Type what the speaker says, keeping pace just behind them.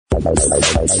Welcome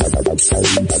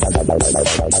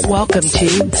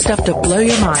to Stuff to Blow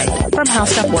Your Mind from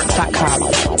HowStuffWorks.com.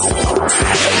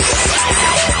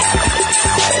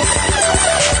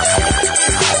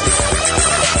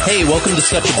 Hey, welcome to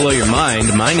Stuff to Blow Your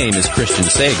Mind. My name is Christian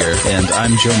Sager. And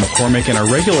I'm Joe McCormick, and our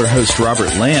regular host,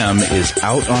 Robert Lamb, is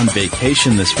out on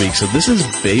vacation this week, so this is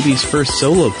Baby's first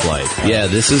solo flight. Yeah,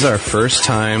 this is our first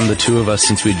time, the two of us,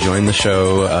 since we joined the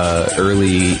show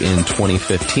early in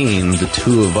 2015, the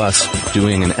two of us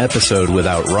doing an episode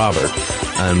without Robert.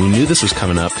 And we knew this was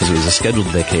coming up because it was a scheduled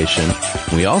vacation.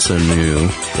 We also knew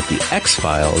that The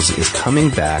X-Files is coming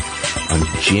back on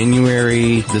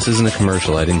January, this isn't a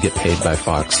commercial, I didn't get paid by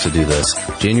Fox to do this,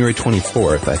 January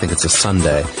 24th, I think it's a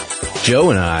Sunday. Joe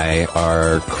and I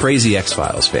are crazy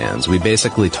X-Files fans. We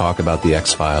basically talk about the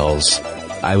X-Files,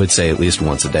 I would say, at least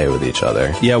once a day with each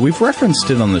other. Yeah, we've referenced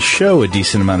it on the show a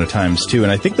decent amount of times too,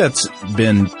 and I think that's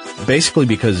been basically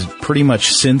because pretty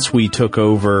much since we took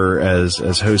over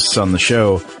as hosts on the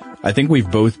show, I think we've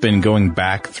both been going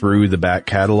back through the back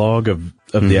catalog of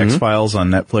the X-Files on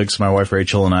Netflix. My wife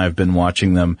Rachel and I have been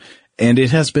watching them, and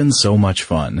it has been so much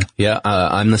fun. Yeah,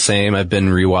 I'm the same. I've been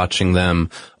rewatching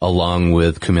them along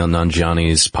with Kumail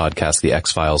Nanjiani's podcast, The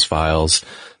X-Files Files,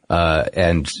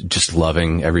 and just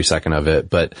loving every second of it.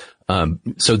 But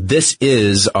so this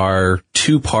is our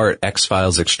two-part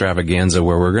X-Files extravaganza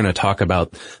where we're going to talk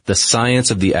about the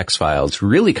science of the X-Files,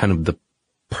 really kind of the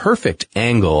perfect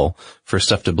angle for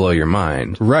Stuff to Blow Your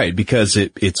Mind. Right, because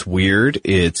it's weird,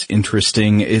 it's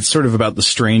interesting, it's sort of about the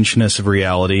strangeness of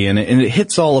reality, and it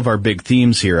hits all of our big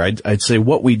themes here. I'd say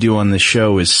what we do on this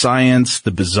show is science,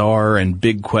 the bizarre, and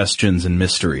big questions and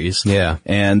mysteries. Yeah.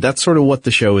 And that's sort of what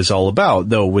the show is all about,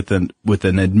 though with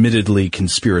an admittedly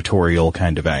conspiratorial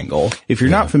kind of angle. If you're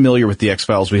not familiar with the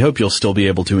X-Files, we hope you'll still be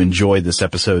able to enjoy this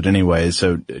episode anyway.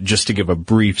 So just to give a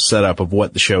brief setup of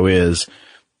what the show is,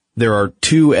 there are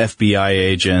two FBI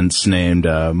agents named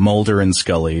Mulder and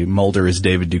Scully. Mulder is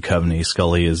David Duchovny.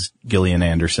 Scully is Gillian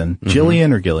Anderson.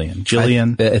 Gillian or Gillian?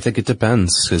 Gillian? I think it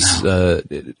depends, because,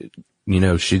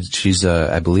 she's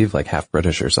I believe, like half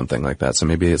British or something like that. So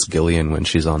maybe it's Gillian when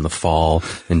she's on The Fall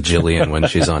and Gillian when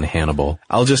she's on Hannibal.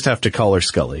 I'll just have to call her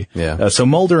Scully. Yeah. So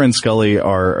Mulder and Scully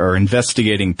are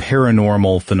investigating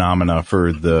paranormal phenomena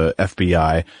for the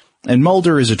FBI. And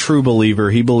Mulder is a true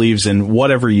believer. He believes in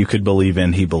whatever you could believe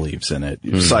in, he believes in it.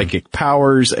 Psychic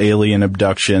powers, alien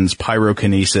abductions,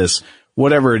 pyrokinesis,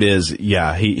 whatever it is,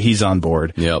 yeah, he's on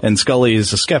board. Yep. And Scully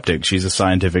is a skeptic. She's a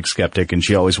scientific skeptic, and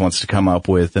she always wants to come up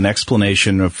with an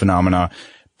explanation of phenomena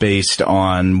based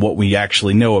on what we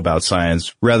actually know about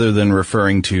science, rather than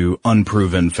referring to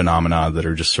unproven phenomena that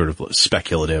are just sort of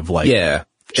speculative, like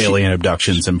alien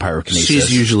abductions and pyrokinesis.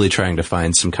 She's usually trying to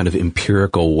find some kind of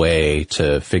empirical way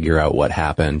to figure out what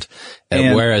happened.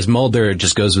 Whereas Mulder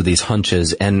just goes with these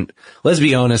hunches. And let's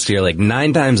be honest here, like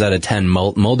 9 times out of 10,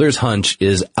 Mulder's hunch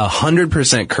is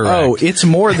 100% correct. Oh, it's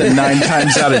more than 9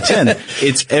 times out of 10.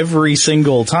 It's every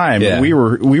single time. Yeah. We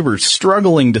were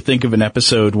struggling to think of an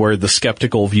episode where the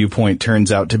skeptical viewpoint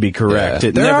turns out to be correct. Yeah.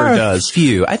 It never does. There are a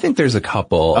few. I think there's a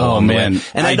couple. Oh man.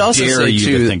 And I'd also say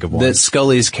too, think of one. that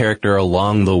Scully's character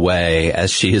along the way, as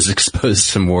she is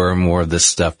exposed to more and more of this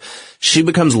stuff, she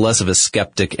becomes less of a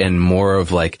skeptic and more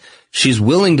of like, she's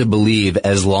willing to believe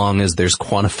as long as there's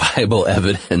quantifiable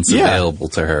evidence available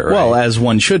to her, right? Well, as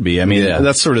one should be. I mean,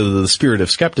 that's sort of the spirit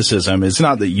of skepticism. It's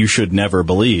not that you should never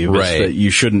believe. It's that you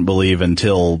shouldn't believe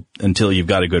until you've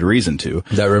got a good reason to.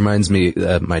 That reminds me,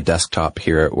 my desktop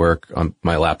here at work, on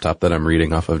my laptop that I'm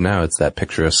reading off of now, it's that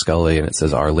picture of Scully and it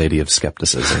says Our Lady of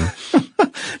Skepticism.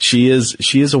 She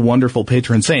is a wonderful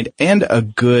patron saint and a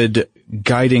good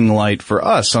guiding light for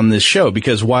us on this show,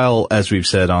 because while, as we've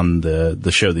said on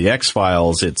the show The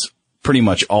X-Files, it's pretty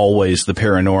much always the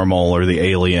paranormal or the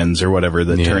aliens or whatever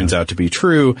that turns out to be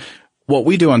true, what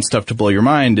we do on Stuff to Blow Your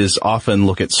Mind is often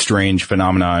look at strange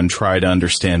phenomena and try to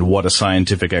understand what a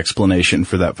scientific explanation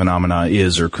for that phenomena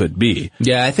is or could be.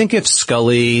 Yeah, I think if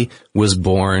Scully was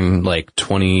born like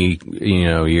 20,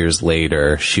 years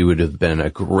later, she would have been a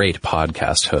great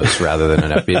podcast host rather than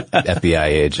an FBI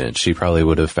agent. She probably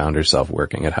would have found herself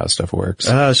working at How Stuff Works.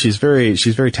 She's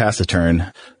very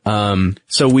taciturn.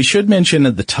 So we should mention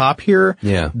at the top here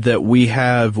that we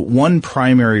have one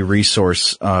primary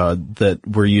resource that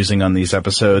we're using on these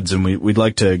episodes, and we'd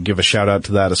like to give a shout out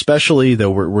to that especially, though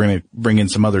we're going to bring in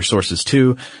some other sources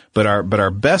too. But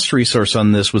our best resource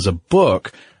on this was a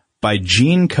book by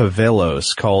Gene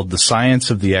Cavelos called The Science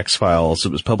of the X-Files.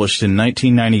 It was published in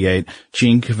 1998.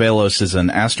 Gene Cavelos is an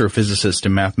astrophysicist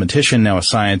and mathematician, now a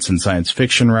science and science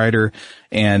fiction writer.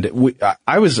 And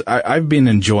I've been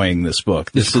enjoying this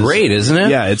book. It's great, isn't it?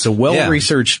 Yeah, it's a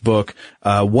well-researched book.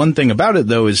 One thing about it,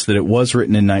 though, is that it was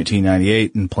written in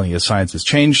 1998 and plenty of science has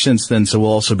changed since then, so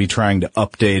we'll also be trying to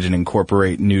update and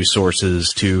incorporate new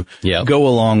sources to go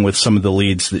along with some of the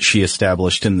leads that she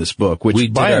established in this book, which we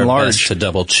by did and our large best to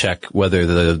double check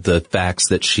whether the facts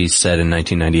that she said in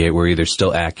 1998 were either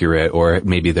still accurate or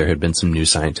maybe there had been some new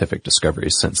scientific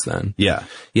discoveries since then. Yeah.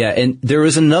 Yeah, and there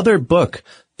was another book.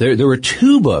 There were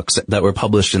two books that were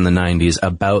published in the 90s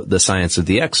about the science of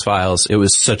the X-Files. It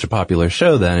was such a popular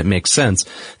show then, it makes sense.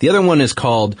 The other one is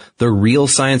called The Real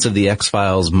Science of the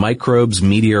X-Files, Microbes,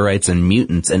 Meteorites, and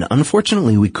Mutants. And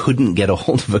unfortunately, we couldn't get a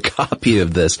hold of a copy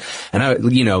of this.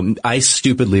 And I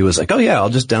stupidly was like, oh yeah, I'll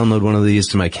just download one of these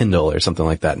to my Kindle or something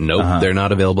like that. Nope, they're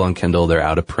not available on Kindle. They're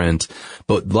out of print.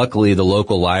 But luckily, the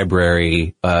local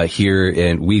library, here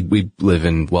I live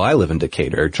in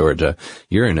Decatur, Georgia.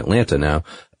 You're in Atlanta now.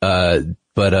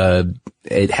 But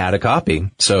it had a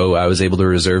copy. So I was able to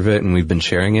reserve it and we've been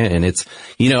sharing it. And it's,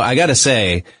 I gotta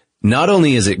say, not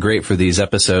only is it great for these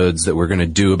episodes that we're going to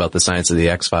do about the science of the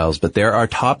X-Files, but there are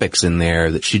topics in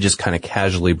there that she just kind of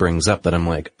casually brings up that I'm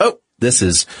like, oh, this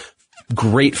is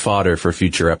great fodder for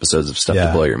future episodes of Stuff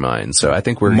to Blow Your Mind. So I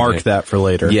think we're mark that for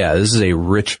later. Yeah, this is a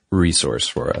rich resource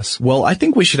for us. Well, I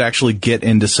think we should actually get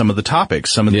into some of the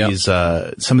topics, some of these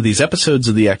episodes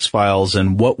of the X-Files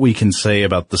and what we can say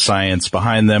about the science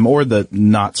behind them or the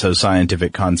not so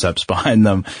scientific concepts behind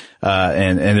them,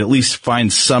 and at least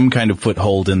find some kind of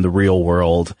foothold in the real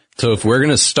world. So if we're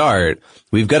going to start,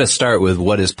 we've got to start with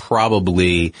what is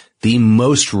probably the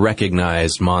most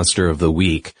recognized monster of the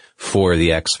week for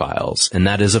the X-Files. And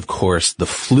that is, of course, the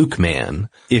Fluke Man.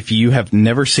 If you have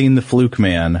never seen the Fluke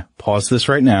Man, pause this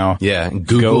right now. Yeah.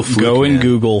 Go and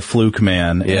Google Fluke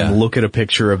Man and look at a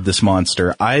picture of this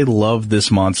monster. I love this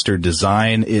monster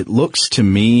design. It looks to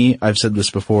me, I've said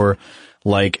this before,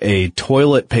 like a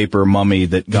toilet paper mummy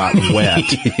that got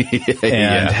wet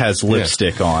and has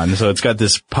lipstick on. So it's got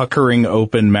this puckering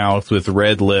open mouth with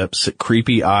red lips,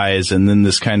 creepy eyes, and then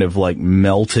this kind of like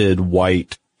melted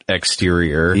white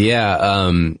exterior.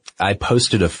 Yeah, I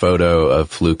posted a photo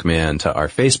of Fluke Man to our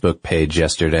Facebook page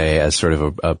yesterday as sort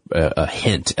of a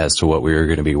hint as to what we were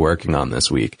going to be working on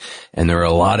this week. And there were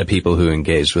a lot of people who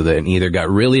engaged with it and either got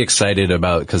really excited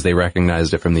about it because they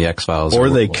recognized it from the X-Files. Or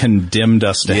they condemned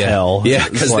us to hell. Yeah,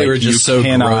 because they were just so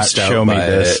grossed out by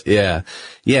it. Yeah.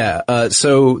 Yeah,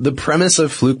 so the premise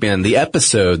of Fluke Man, the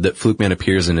episode that Fluke Man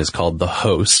appears in is called The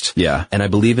Host. Yeah. And I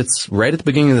believe it's right at the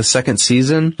beginning of the second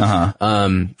season.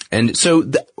 And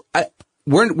so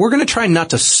we're going to try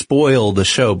not to spoil the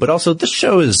show, but also the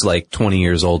show is like 20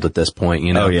 years old at this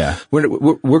point, Oh yeah.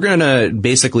 We're going to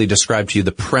basically describe to you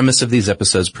the premise of these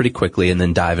episodes pretty quickly and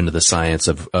then dive into the science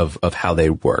of how they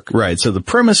work. Right. So the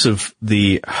premise of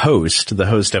the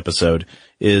host episode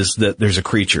is that there's a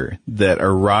creature that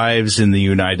arrives in the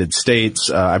United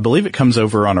States. I believe it comes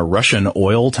over on a Russian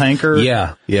oil tanker.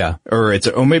 Yeah. Or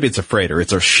maybe it's a freighter.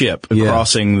 It's a ship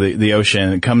crossing the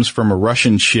ocean. It comes from a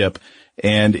Russian ship.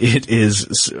 And it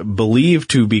is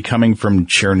believed to be coming from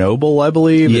Chernobyl, I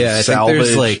believe. Yeah, I think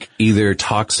there's like either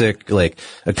toxic, like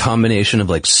a combination of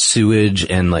like sewage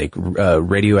and like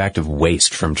radioactive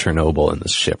waste from Chernobyl in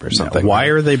this ship or something. Now, why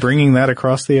are they bringing that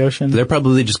across the ocean? They're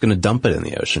probably just going to dump it in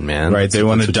the ocean, man. Right, they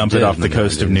want to dump it off the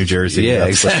coast of New Jersey. Yeah,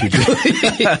 exactly.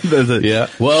 Yeah.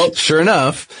 Well, sure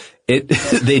enough.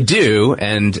 They do,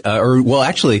 and,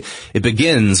 actually, it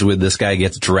begins with this guy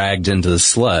gets dragged into the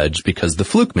sludge because the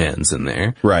Fluke Man's in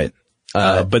there. Right.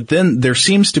 But then there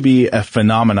seems to be a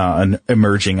phenomenon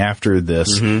emerging after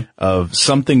this of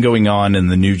something going on in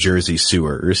the New Jersey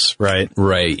sewers, right?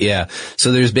 Right, yeah.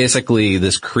 So there's basically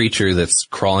this creature that's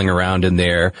crawling around in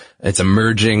there. It's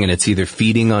emerging and it's either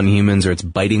feeding on humans or it's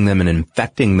biting them and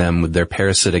infecting them with their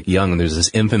parasitic young. And there's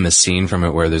this infamous scene from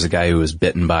it where there's a guy who was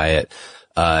bitten by it.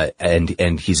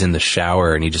 And he's in the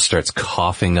shower and he just starts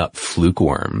coughing up fluke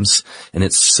worms and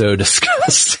it's so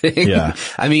disgusting. Yeah.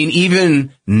 I mean,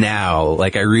 even now,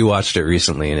 like I rewatched it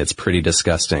recently and it's pretty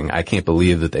disgusting. I can't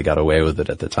believe that they got away with it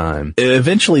at the time.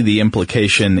 Eventually the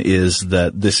implication is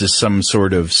that this is some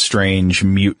sort of strange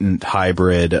mutant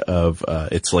hybrid of,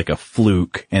 it's like a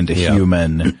fluke and a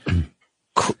human.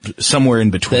 Somewhere in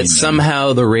between. That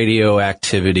somehow the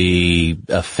radioactivity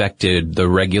affected the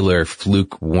regular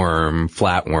fluke worm,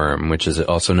 flatworm, which is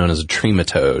also known as a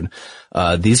trematode.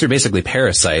 These are basically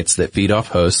parasites that feed off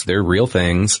hosts. They're real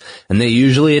things, and they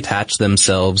usually attach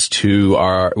themselves to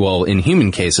in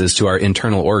human cases, to our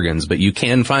internal organs, but you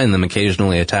can find them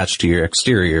occasionally attached to your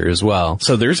exterior as well.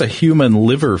 So there's a human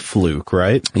liver fluke,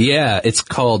 right? Yeah, it's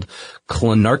called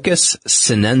Clonarchus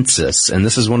sinensis, and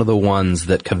this is one of the ones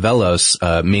that Cavellos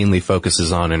mainly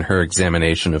focuses on in her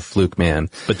examination of Fluke Man.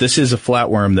 But this is a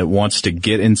flatworm that wants to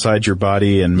get inside your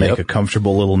body and make a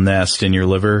comfortable little nest in your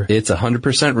liver. It's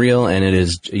 100% real, and it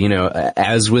is, you know,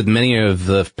 as with many of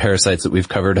the parasites that we've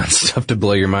covered on Stuff to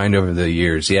Blow Your Mind over the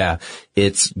years,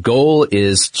 its goal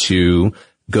is to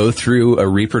go through a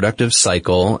reproductive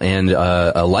cycle and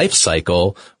a life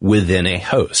cycle within a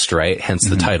host, right? Hence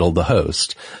the title, The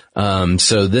Host.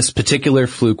 So this particular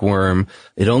fluke worm,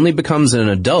 it only becomes an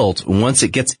adult once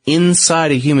it gets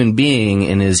inside a human being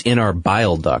and is in our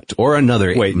bile duct or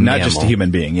another mammal. Not just a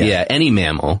human being, Yeah, any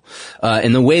mammal.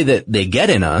 And the way that they get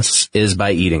in us is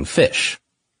by eating fish.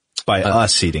 By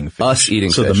us eating fish. Us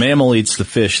eating fish. So the mammal eats the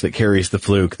fish that carries the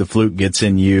fluke gets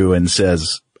in you and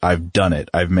says, I've done it.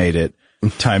 I've made it.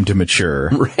 Time to mature.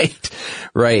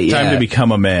 Right. Time to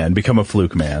become a man, become a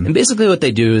fluke man. And basically what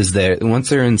they do is once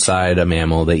they're inside a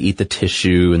mammal, they eat the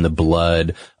tissue and the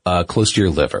blood, close to your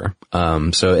liver.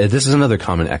 So this is another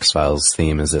common X-Files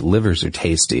theme, is that livers are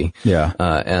tasty.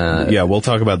 Yeah, we'll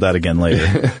talk about that again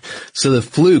later. So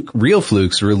the real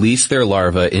flukes release their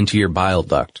larvae into your bile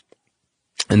duct.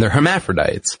 And they're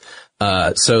hermaphrodites.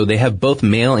 So they have both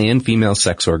male and female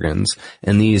sex organs,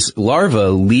 and these larvae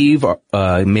leave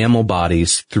mammal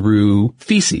bodies through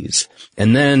feces,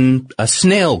 and then a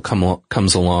snail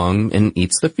comes along and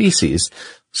eats the feces.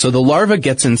 So the larva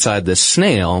gets inside this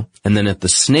snail, and then if the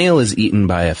snail is eaten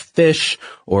by a fish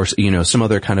or, you know, some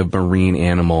other kind of marine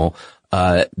animal,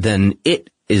 then it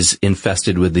is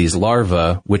infested with these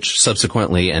larvae, which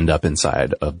subsequently end up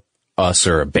inside us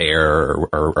or a bear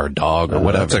or a dog or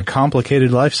whatever. It's a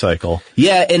complicated life cycle.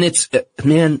 Yeah, and it's,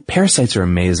 man, parasites are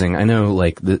amazing. I know,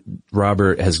 like,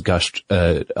 Robert has gushed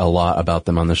a lot about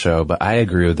them on the show, but I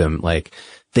agree with them. Like,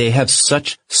 they have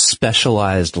such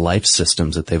specialized life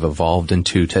systems that they've evolved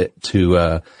into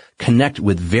to connect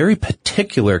with very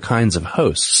particular kinds of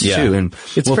hosts, too. And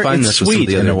we'll find this with some of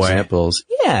the other examples.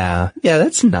 Yeah,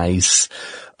 that's nice.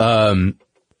 So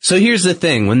here's the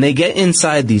thing. When they get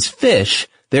inside these fish,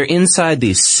 they're inside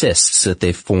these cysts that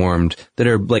they formed that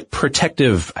are like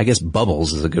protective, I guess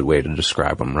bubbles is a good way to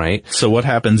describe them, right? So what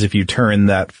happens if you turn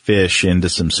that fish into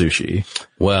some sushi?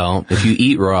 Well, if you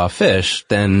eat raw fish,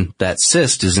 then that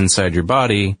cyst is inside your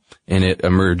body and it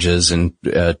emerges and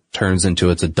turns into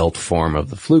its adult form of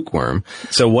the fluke worm.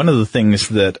 So one of the things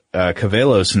that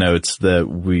Cavelos notes that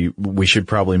we should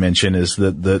probably mention is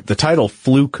that the title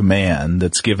Fluke Man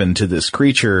that's given to this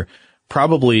creature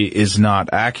probably is not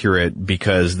accurate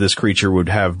because this creature would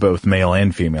have both male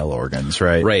and female organs,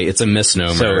 right? Right. It's a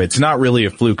misnomer. So it's not really a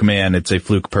fluke man, it's a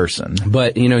fluke person.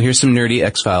 But, you know, here's some nerdy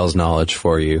X-Files knowledge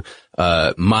for you.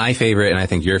 My favorite, and I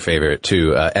think your favorite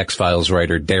too, X-Files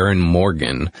writer Darren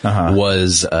Morgan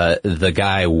was the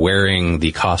guy wearing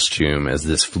the costume as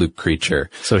this fluke creature.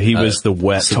 So he was the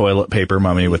wet toilet paper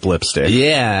mummy with lipstick.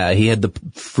 Yeah, he had the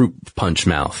fruit punch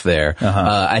mouth there.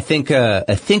 I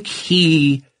think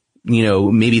he, you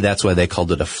know, maybe that's why they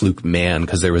called it a fluke man,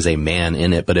 because there was a man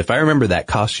in it. But if I remember that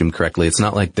costume correctly, it's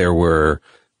not like there were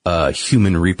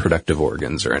human reproductive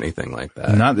organs or anything like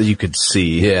that. Not that you could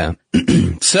see. Yeah.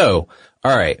 So,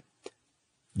 all right.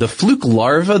 The fluke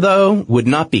larva, though, would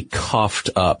not be coughed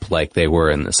up like they were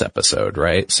in this episode,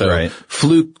 right? So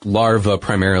fluke larvae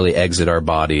primarily exit our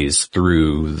bodies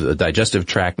through the digestive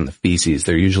tract and the feces.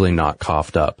 They're usually not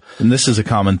coughed up. And this is a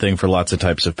common thing for lots of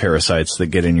types of parasites that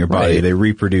get in your body. They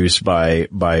reproduce by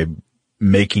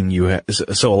making you,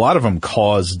 so a lot of them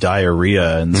cause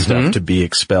diarrhea and stuff to be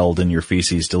expelled in your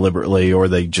feces deliberately, or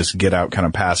they just get out kind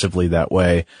of passively that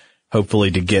way.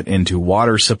 Hopefully to get into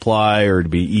water supply or to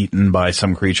be eaten by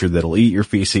some creature that'll eat your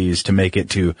feces to make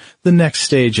it to the next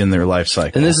stage in their life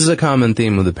cycle. And this is a common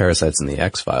theme with the parasites in the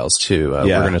X-Files too. We're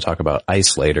going to talk about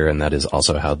ice later, and that is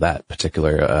also how that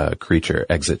particular creature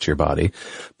exits your body.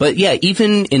 But yeah,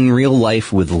 even in real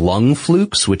life with lung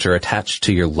flukes, which are attached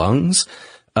to your lungs,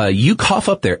 you cough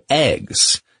up their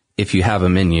eggs if you have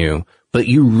them in you, but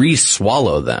you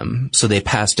re-swallow them, so they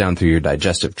pass down through your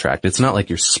digestive tract. It's not like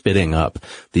you're spitting up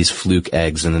these fluke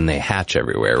eggs and then they hatch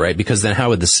everywhere, right? Because then how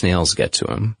would the snails get to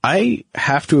them? I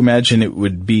have to imagine it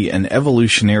would be an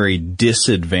evolutionary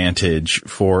disadvantage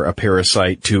for a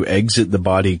parasite to exit the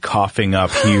body coughing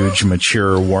up huge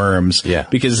mature worms. Yeah.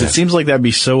 Because it seems like that'd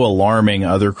be so alarming,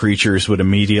 other creatures would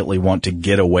immediately want to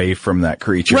get away from that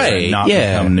creature and not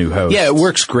become new hosts. Yeah, it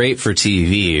works great for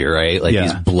TV, right? Like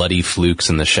these bloody flukes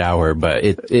in the shower. but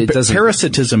it doesn't.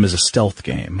 Parasitism is a stealth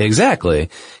game. Exactly.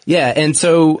 Yeah. And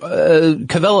so,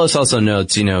 Cavellos also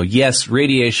notes, yes,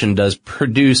 radiation does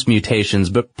produce mutations,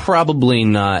 but probably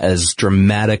not as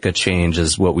dramatic a change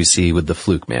as what we see with the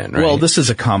Fluke Man, right? Well, this is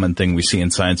a common thing we see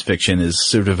in science fiction, is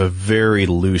sort of a very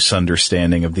loose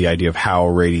understanding of the idea of how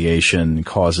radiation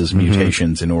causes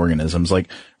mutations in organisms. Like,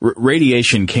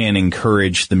 radiation can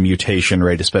encourage the mutation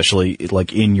rate, especially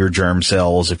like in your germ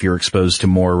cells. If you're exposed to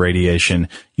more radiation,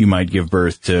 you might give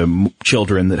birth to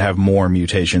children that have more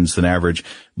mutations than average.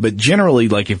 But generally,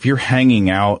 like if you're hanging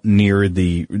out near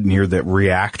the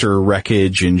reactor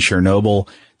wreckage in Chernobyl,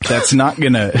 that's not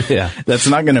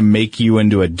gonna make you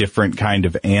into a different kind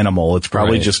of animal. It's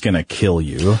probably just gonna kill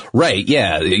you. Right,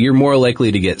 yeah. You're more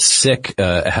likely to get sick,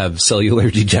 have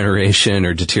cellular degeneration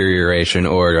or deterioration,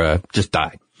 or just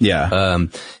die. Yeah.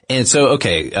 And so,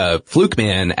 Fluke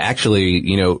Man,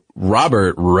 actually,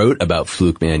 Robert wrote about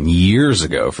Fluke Man years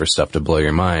ago for Stuff to Blow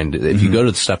Your Mind. If you go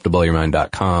to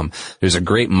stufftoblowyourmind.com, there's a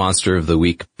great Monster of the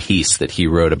Week piece that he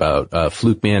wrote about,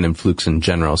 Fluke Man and flukes in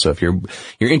general. So if you're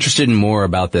interested in more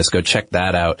about this, go check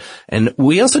that out. And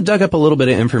we also dug up a little bit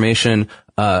of information,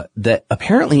 that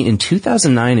apparently in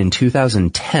 2009 and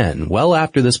 2010, well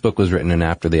after this book was written and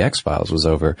after the X-Files was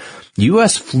over,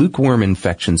 U.S. fluke worm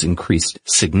infections increased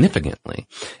significantly.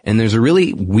 And there's a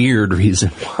really weird reason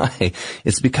why.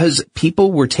 It's because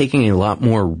people were taking a lot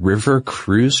more river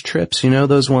cruise trips.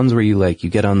 Those ones where you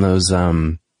get on those,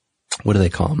 what do they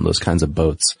call them? Those kinds of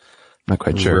boats. I'm not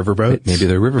quite sure. River boats? Maybe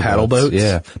they're river paddle boats. boats?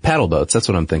 Yeah. Paddle boats. That's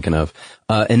what I'm thinking of.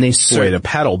 And they Wait, a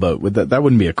paddle boat? That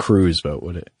wouldn't be a cruise boat,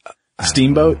 would it?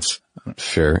 Steamboats?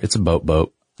 Sure. It's a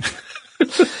boat.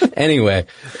 Anyway,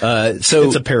 so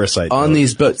it's a parasite on boat.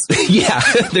 These boats. Yeah,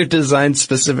 they're designed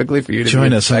specifically for you to join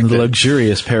be us on the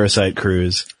luxurious parasite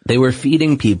cruise. They were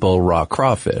feeding people raw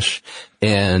crawfish,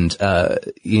 and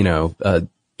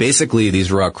basically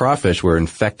these raw crawfish were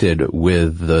infected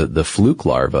with the fluke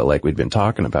larva, like we'd been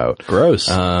talking about. Gross.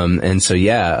 And so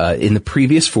in the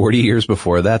previous 40 years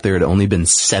before that, there had only been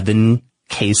 7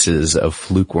 cases of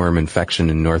fluke worm infection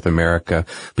in North America,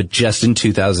 but just in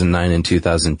 2009 and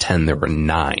 2010 there were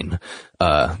 9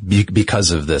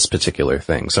 because of this particular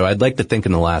thing. So I'd like to think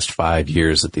in the last 5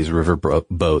 years that these river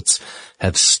boats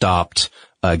have stopped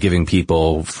giving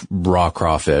people raw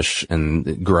crawfish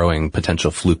and growing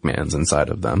potential fluke mans inside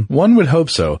of them. One would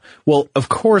hope so. Well, of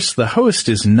course, The Host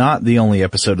is not the only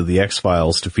episode of the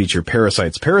X-Files to feature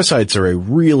parasites. Parasites are a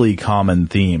really common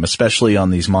theme, especially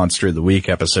on these Monster of the Week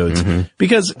episodes,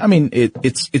 because,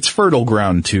 it's fertile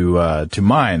ground to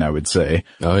mine, I would say.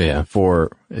 Oh yeah. For,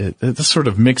 it's sort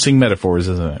of mixing metaphors,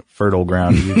 isn't it? Fertile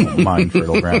ground, you don't mind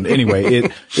fertile ground. Anyway,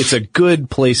 it's a good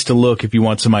place to look if you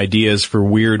want some ideas for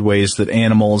weird ways that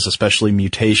animals, especially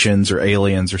mutations or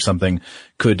aliens or something,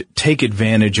 could take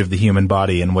advantage of the human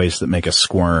body in ways that make us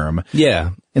squirm.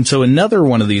 Yeah. And so another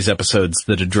one of these episodes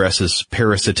that addresses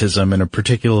parasitism in a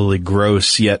particularly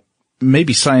gross yet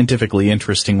maybe scientifically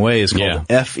interesting way is called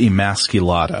F.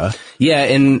 emasculata. Yeah,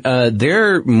 and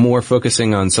they're more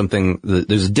focusing on something,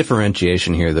 there's a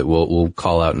differentiation here that we'll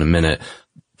call out in a minute.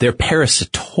 They're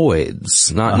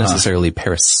parasitoids, not necessarily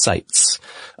parasites.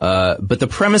 But the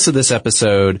premise of this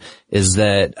episode is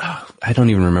that, I don't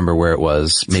even remember where it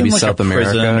was, maybe like South a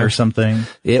America prison or something.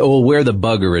 Where the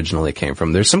bug originally came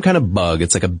from. There's some kind of bug,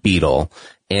 it's like a beetle,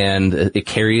 and it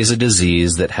carries a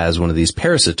disease that has one of these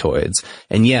parasitoids.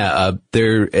 And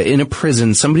they're in a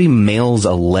prison, somebody mails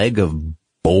a leg of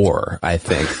boar, I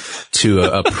think, to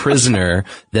a prisoner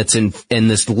that's and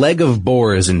this leg of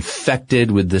boar is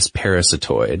infected with this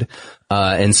parasitoid.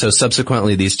 And so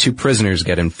subsequently these 2 prisoners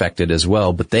get infected as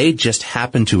well, but they just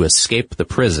happen to escape the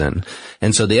prison.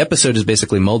 And so the episode is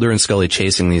basically Mulder and Scully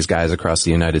chasing these guys across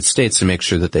the United States to make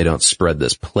sure that they don't spread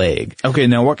this plague. Okay,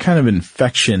 now what kind of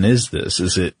infection is this?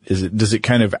 Does it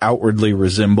kind of outwardly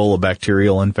resemble a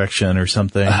bacterial infection or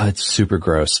something? It's super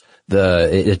gross.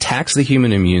 It attacks the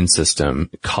human immune system,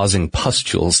 causing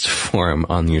pustules to form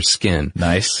on your skin.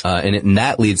 Nice. And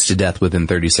that leads to death within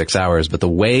 36 hours. But the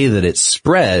way that it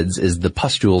spreads is the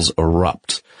pustules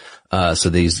erupt. So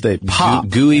they pop.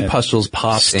 Gooey pustules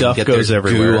pop Stuff and get goes their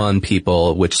everywhere. goo on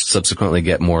people, which subsequently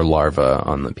get more larvae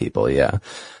on the people. Yeah.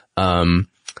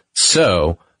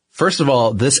 So first of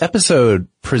all, this episode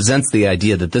presents the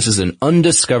idea that this is an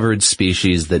undiscovered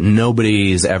species that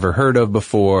nobody's ever heard of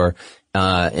before.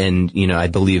 And I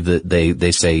believe that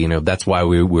they say, that's why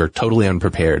we're totally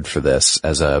unprepared for this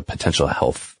as a potential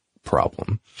health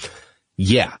problem.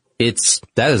 Yeah.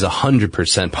 That is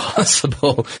 100%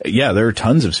 possible. Yeah, there are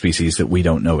tons of species that we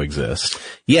don't know exist.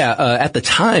 Yeah, at the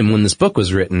time when this book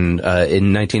was written,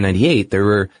 in 1998, there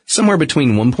were somewhere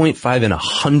between 1.5 and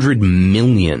 100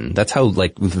 million. That's how,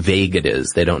 like, vague it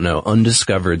is. They don't know.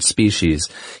 Undiscovered species.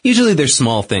 Usually they're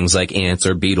small things like ants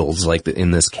or beetles, like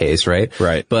in this case, right?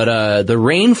 Right. But, the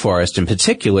rainforest in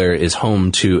particular is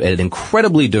home to an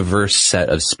incredibly diverse set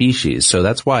of species. So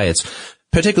that's why it's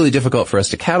particularly difficult for us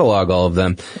to catalog all of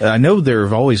them. I know there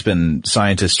have always been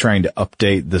scientists trying to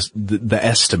update the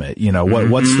estimate. You know,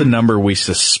 what's the number we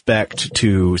suspect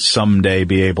to someday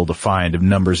be able to find of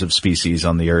numbers of species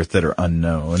on the Earth that are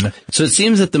unknown? So it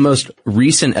seems that the most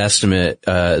recent estimate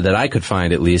that I could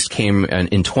find, at least, came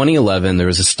in 2011. There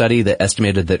was a study that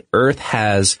estimated that Earth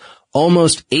has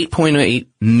almost 8.8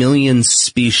 million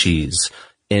species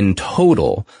in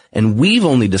total, and we've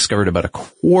only discovered about a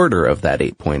quarter of that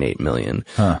 8.8 million.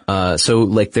 So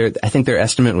like I think their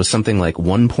estimate was something like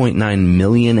 1.9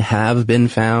 million have been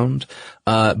found.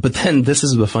 But then this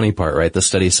is the funny part, right? The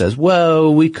study says,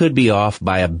 well, we could be off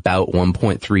by about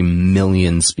 1.3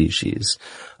 million species.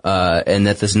 And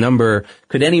that this number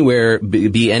could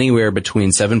be anywhere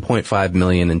between 7.5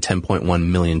 million and 10.1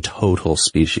 million total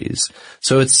species.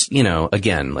 So it's,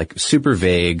 again, like super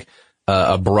vague.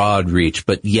 A broad reach,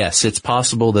 but yes, it's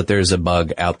possible that there's a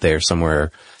bug out there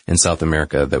somewhere in South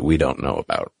America that we don't know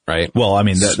about, right? Well, I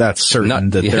mean, that's certain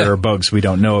there are bugs we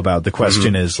don't know about. The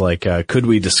question is like, could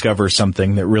we discover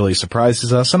something that really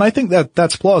surprises us? And I think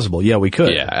that's plausible. Yeah, we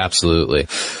could. Yeah, absolutely.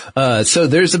 So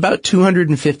there's about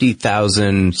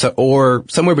 250,000, or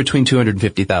somewhere between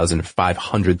 250,000 and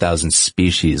 500,000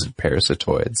 species of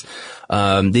parasitoids.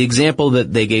 The example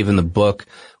that they gave in the book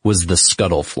was the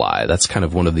scuttlefly. That's kind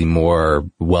of one of the more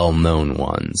well-known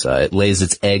ones. It lays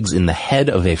its eggs in the head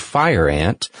of a fire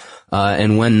ant,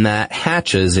 and when that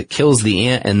hatches, it kills the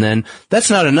ant, and then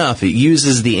that's not enough. It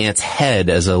uses the ant's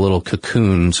head as a little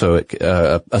cocoon, so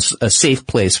a safe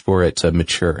place for it to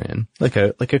mature in. Like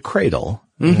a cradle.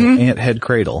 Ant head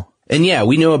cradle. And yeah,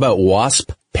 we know about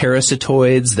wasp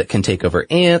parasitoids that can take over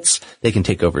ants, they can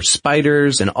take over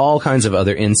spiders and all kinds of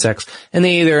other insects, and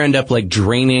they either end up like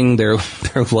draining their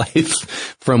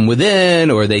life from within,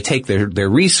 or they take their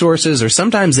resources, or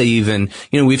sometimes they even,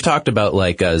 we've talked about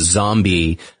like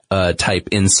zombie type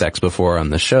insects before on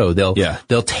the show.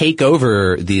 They'll take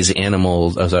over these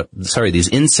animals, these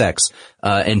insects,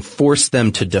 and force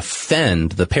them to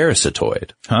defend the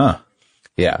parasitoid.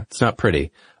 Yeah, it's not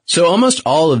pretty. So almost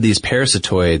all of these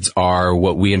parasitoids are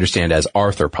what we understand as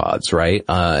arthropods, right?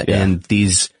 And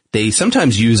they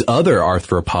sometimes use other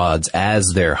arthropods as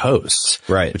their hosts.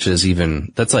 Right. Which is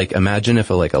that's like, imagine if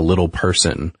a little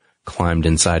person climbed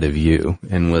inside of you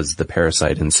and was the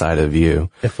parasite inside of you.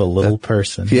 If a little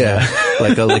person. Yeah.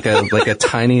 like a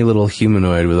tiny little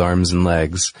humanoid with arms and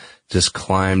legs just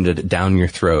climbed down your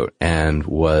throat and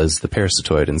was the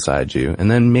parasitoid inside you, and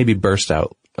then maybe burst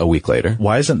out a week later.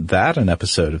 Why isn't that an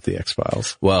episode of the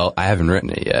X-Files? Well, I haven't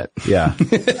written it yet. Yeah.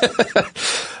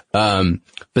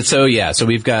 But so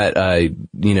we've got,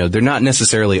 they're not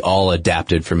necessarily all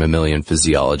adapted for mammalian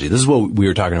physiology. This is what we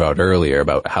were talking about earlier,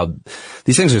 about how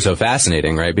these things are so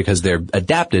fascinating, right? Because they're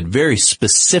adapted very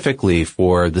specifically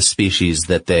for the species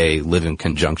that they live in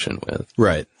conjunction with.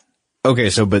 Right.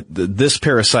 Okay, so but this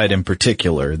parasite in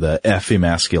particular, the F.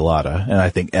 emasculata, and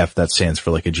I think F, that stands for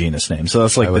like a genus name. So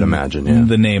that's like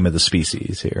the name of the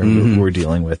species here we're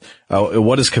dealing with.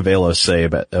 What does Cavellos say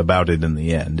about it in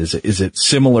the end? Is it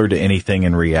similar to anything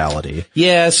in reality?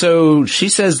 Yeah, so she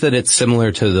says that it's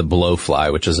similar to the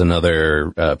blowfly, which is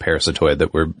another parasitoid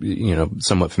that we're,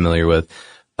 somewhat familiar with.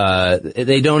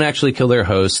 They don't actually kill their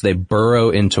hosts. They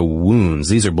burrow into wounds.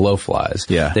 These are blowflies.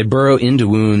 Yeah. They burrow into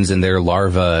wounds and their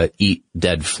larvae eat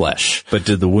dead flesh. But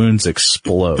did the wounds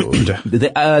explode?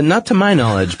 Not to my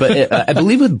knowledge, but I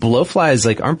believe with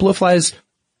blowflies, aren't blowflies,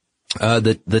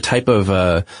 the type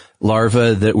of,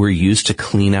 larvae that were used to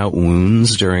clean out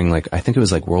wounds during I think it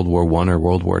was World War I or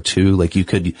World War II.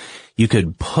 You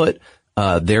could put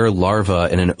their larva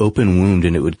in an open wound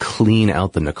and it would clean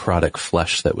out the necrotic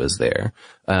flesh that was there.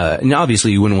 And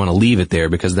obviously you wouldn't want to leave it there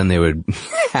because then they would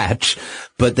hatch,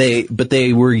 but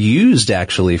they were used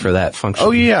actually for that function.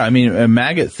 Oh yeah. I mean,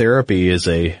 maggot therapy is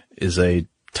a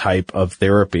type of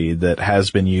therapy that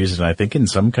has been used, and I think in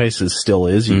some cases still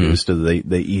is used.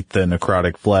 They eat the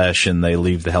necrotic flesh and they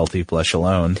leave the healthy flesh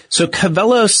alone. So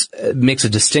Cavellos makes a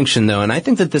distinction though, and I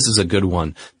think that this is a good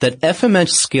one, that F.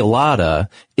 emasculata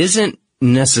isn't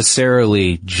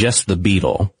necessarily just the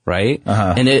beetle, right?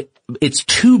 And it's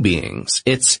two beings.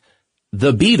 It's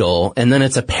the beetle, and then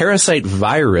it's a parasite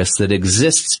virus that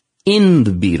exists in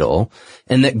the beetle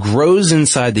and that grows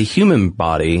inside the human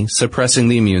body, suppressing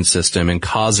the immune system and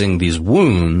causing these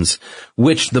wounds,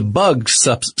 which the bug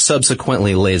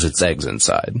subsequently lays its eggs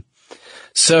inside.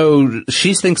 So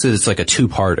she thinks that it's like a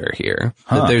two-parter here,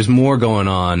 that there's more going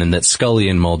on and that Scully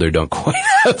and Mulder don't quite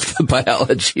have the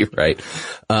biology right.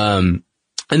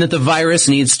 And that the virus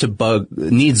needs the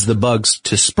bugs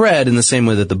to spread in the same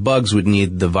way that the bugs would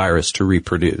need the virus to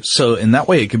reproduce. So in that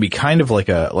way, it could be kind of like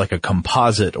a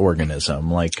composite organism.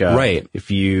 Like, right.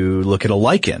 If you look at a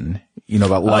lichen,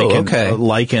 about lichen. Oh, okay.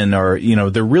 Lichen are,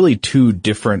 they're really two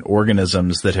different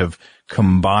organisms that have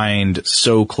combined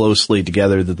so closely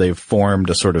together that they've formed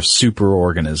a sort of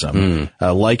superorganism.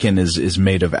 Lichen is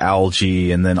made of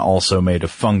algae and then also made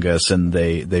of fungus, and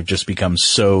they've just become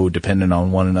so dependent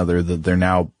on one another that they're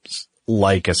now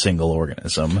like a single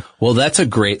organism. Well, that's a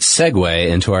great segue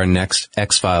into our next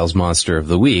X-Files monster of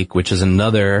the week, which is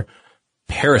another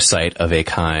parasite of a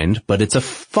kind, but it's a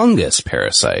fungus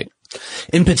parasite.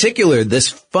 In particular, this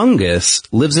fungus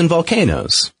lives in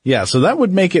volcanoes. Yeah, so that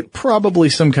would make it probably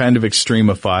some kind of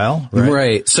extremophile, right?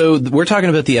 Right. So we're talking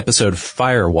about the episode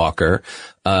Firewalker,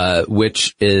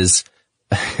 which is,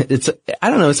 I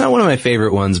don't know, it's not one of my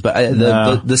favorite ones, but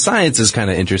the science is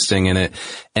kind of interesting in it.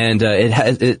 And,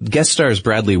 it guest stars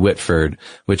Bradley Whitford,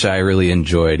 which I really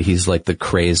enjoyed. He's like the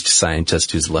crazed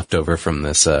scientist who's left over from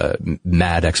this,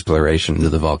 mad exploration to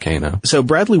the volcano. So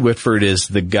Bradley Whitford is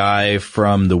the guy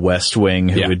from The West Wing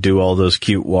who would do all those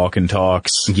cute walk and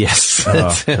talks. Yes,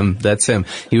 that's him. That's him.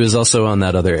 He was also on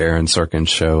that other Aaron Sorkin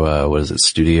show, what is it,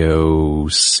 Studio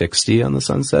 60 on the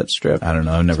Sunset Strip? I don't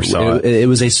know, I never saw it. It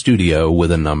was a studio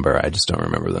with a number. I just don't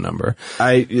remember the number.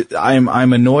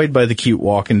 I'm annoyed by the cute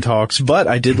walk and talks, but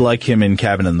I did like him in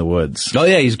Cabin in the Woods. Oh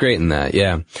yeah, he's great in that,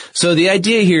 yeah. So the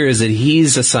idea here is that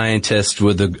he's a scientist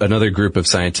with another group of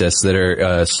scientists that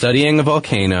are studying a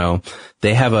volcano.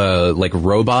 They have a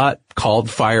robot called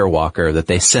Firewalker that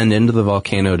they send into the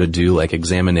volcano to do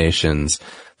examinations.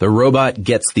 The robot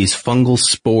gets these fungal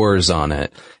spores on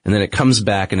it, and then it comes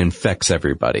back and infects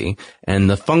everybody. And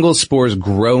the fungal spores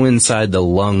grow inside the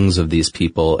lungs of these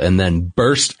people and then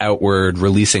burst outward,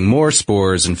 releasing more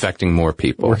spores, infecting more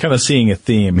people. We're kind of seeing a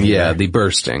theme here. Yeah, the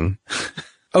bursting.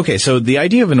 Okay, so the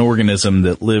idea of an organism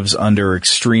that lives under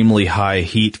extremely high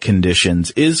heat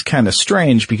conditions is kind of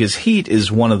strange because heat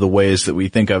is one of the ways that we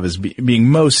think of as being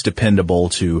most dependable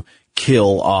to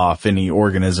kill off any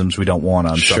organisms we don't want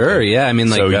on something. Sure, yeah. I mean,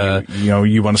 so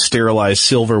you want to sterilize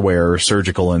silverware or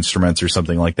surgical instruments or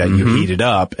something like that. You heat it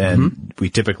up, and we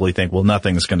typically think, well,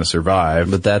 nothing's going to survive.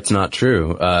 But that's not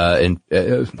true.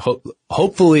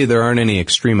 Hopefully there aren't any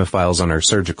extremophiles on our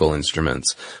surgical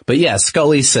instruments. But yeah,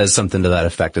 Scully says something to that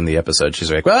effect in the episode.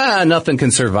 She's like, nothing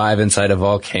can survive inside a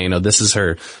volcano. This is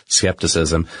her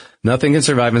skepticism. Nothing can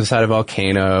survive inside a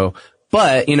volcano.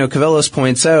 But, Cavellos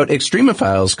points out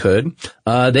extremophiles could.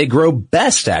 They grow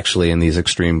best actually in these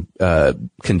extreme,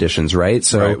 conditions, right?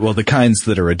 So, right. Well, the kinds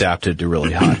that are adapted to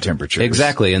really hot temperatures.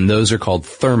 Exactly. And those are called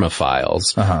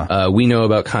thermophiles. We know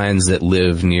about kinds that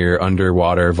live near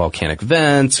underwater volcanic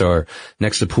vents or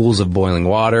next to pools of boiling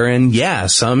water. And yeah,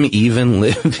 some even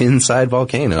live inside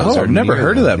volcanoes. Oh, I've never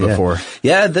heard of that before.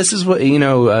 Yeah, this is what,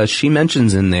 she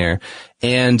mentions in there.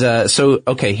 And,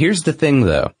 okay, here's the thing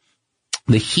though.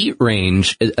 The heat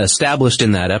range established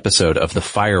in that episode of the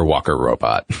Firewalker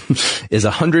robot is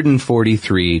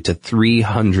 143 to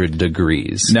 300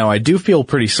 degrees. Now, I do feel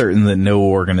pretty certain that no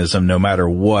organism, no matter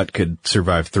what, could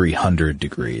survive 300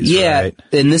 degrees, yeah, right?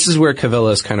 And this is where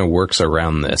Cavellos kind of works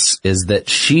around this, is that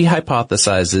she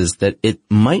hypothesizes that it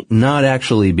might not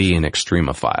actually be an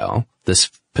extremophile, this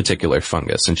particular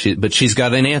fungus, but she's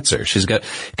got an answer. She's got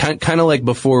kind of like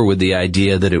before with the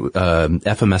idea that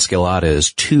Ephemasculata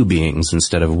is two beings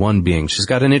instead of one being. She's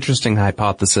got an interesting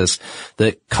hypothesis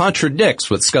that contradicts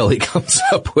what Scully comes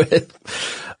up with.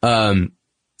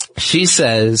 She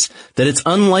says that it's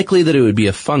unlikely that it would be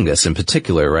a fungus in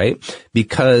particular, right?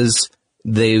 Because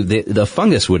the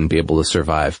fungus wouldn't be able to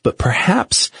survive, but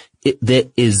perhaps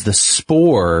that is the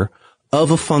spore of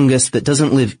a fungus that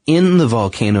doesn't live in the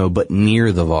volcano but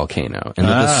near the volcano. And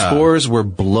that the spores were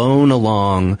blown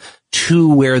along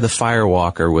to where the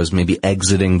Firewalker was maybe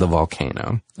exiting the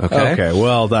volcano. Okay,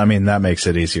 well, I mean, that makes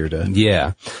it easier to...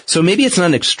 Yeah. So maybe it's not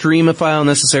an extremophile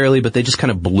necessarily, but they just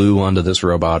kind of blew onto this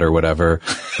robot or whatever.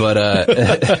 But,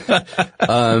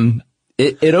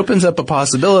 it opens up a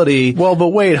possibility. Well, but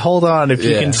wait, hold on. If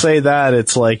you can say that,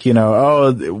 it's like,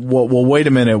 well, wait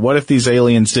a minute. What if these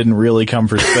aliens didn't really come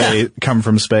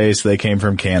from space? They came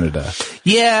from Canada.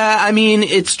 Yeah, I mean,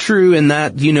 it's true in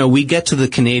that, we get to the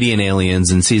Canadian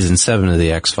aliens in season 7 of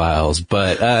the X-Files,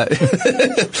 but,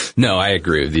 no, I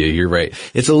agree with you. You're right.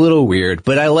 It's a little weird,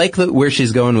 but I like where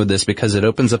she's going with this because it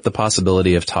opens up the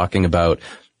possibility of talking about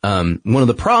one of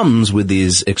the problems with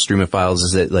these extremophiles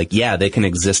is that, they can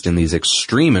exist in these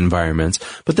extreme environments,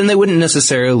 but then they wouldn't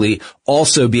necessarily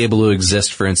also be able to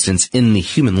exist, for instance, in the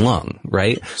human lung,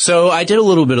 right? So I did a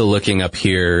little bit of looking up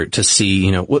here to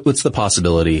see, what's the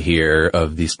possibility here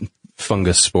of these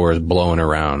fungus spores blowing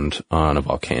around on a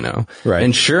volcano. Right.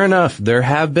 And sure enough, there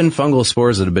have been fungal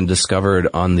spores that have been discovered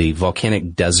on the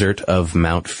volcanic desert of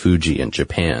Mount Fuji in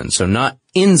Japan. So not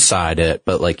inside it,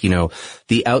 but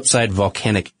the outside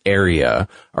volcanic area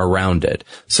around it.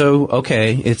 So,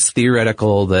 okay, it's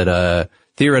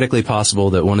theoretically possible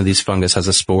that one of these fungus has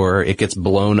a spore. It gets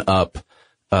blown up,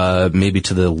 maybe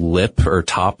to the lip or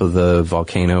top of the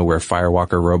volcano where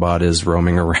Firewalker robot is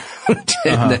roaming around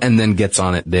and then gets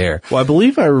on it there. Well, I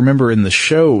believe I remember in the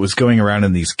show it was going around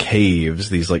in these caves,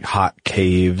 these hot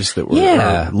caves that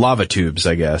were lava tubes,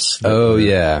 I guess.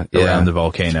 Around the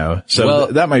volcano. So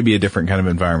that might be a different kind of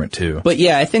environment too. But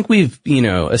yeah, I think we've,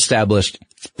 established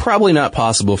it's probably not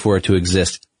possible for it to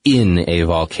exist in a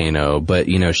volcano, but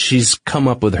she's come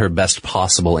up with her best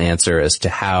possible answer as to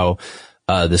how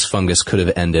this fungus could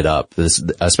have ended up,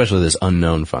 especially this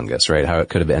unknown fungus, right? How it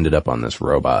could have ended up on this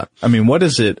robot. I mean, what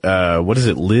does it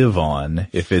live on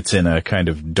if it's in a kind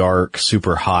of dark,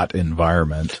 super hot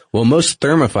environment? Well, most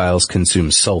thermophiles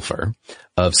consume sulfur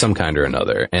of some kind or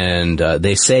another. And,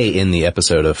 they say in the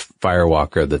episode of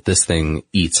Firewalker that this thing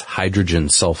eats hydrogen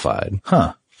sulfide.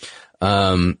 Huh.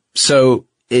 So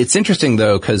it's interesting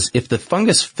though, cause if the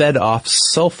fungus fed off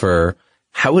sulfur,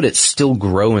 how would it still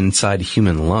grow inside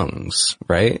human lungs,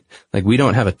 right? We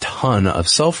don't have a ton of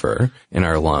sulfur in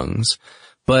our lungs.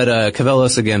 But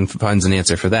Cavellos again finds an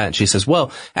answer for that. And she says,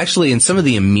 well, actually in some of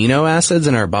the amino acids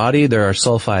in our body, there are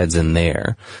sulfides in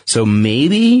there. So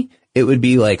maybe it would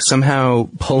be somehow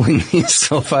pulling these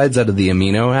sulfides out of the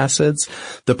amino acids.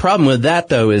 The problem with that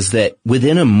though is that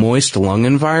within a moist lung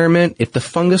environment, if the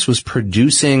fungus was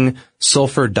producing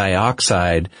sulfur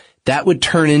dioxide, that would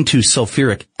turn into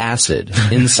sulfuric acid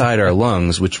inside our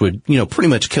lungs, which would, pretty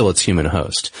much kill its human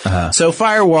host. So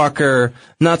Firewalker,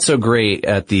 not so great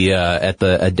at the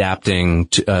adapting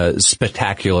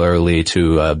spectacularly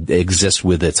to exist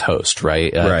with its host,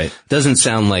 right? Right. Doesn't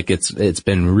sound like it's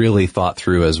been really thought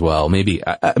through as well. Maybe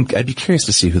I'd be curious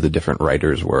to see who the different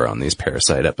writers were on these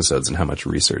Parasite episodes and how much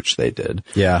research they did.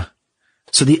 Yeah.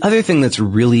 So the other thing that's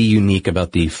really unique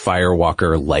about the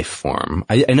Firewalker life form,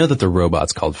 I know that the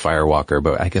robot's called Firewalker,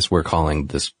 but I guess we're calling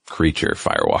this creature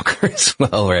Firewalker as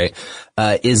well, right?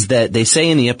 Is that they say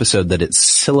in the episode that it's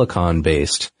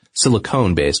silicone-based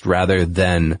rather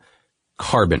than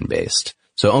carbon-based.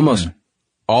 So almost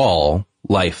all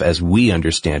life as we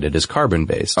understand it is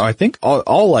carbon-based. I think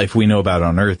all life we know about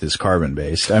on Earth is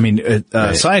carbon-based. I mean,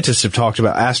 right. Scientists have talked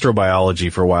about,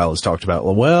 astrobiology for a while has talked about,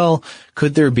 well,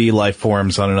 could there be life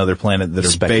forms on another planet that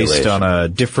are based on a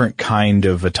different kind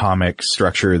of atomic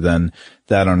structure than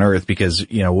that on Earth? Because,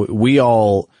 we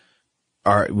all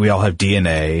have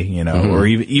DNA, or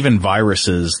even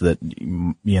viruses that,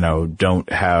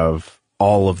 don't have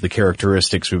all of the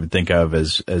characteristics we would think of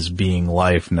as being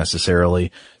life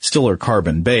necessarily, still are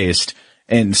carbon based.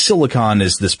 And silicon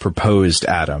is this proposed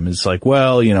atom. It's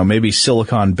maybe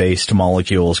silicon based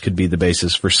molecules could be the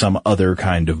basis for some other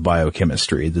kind of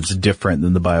biochemistry that's different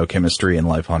than the biochemistry in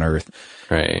life on Earth.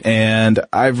 Right. And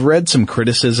I've read some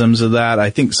criticisms of that. I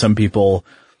think some people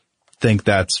think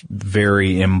that's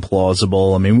very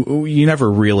implausible. I mean, you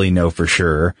never really know for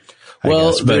sure.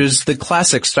 There's the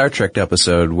classic Star Trek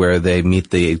episode where they meet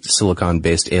the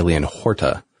silicon-based alien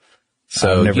Horta.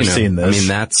 So, I've never seen this. I mean,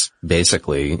 that's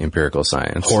basically empirical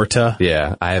science. Horta?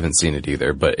 Yeah, I haven't seen it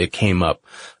either, but it came up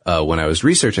when I was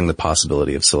researching the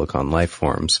possibility of silicon life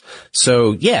forms.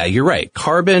 So, yeah, you're right.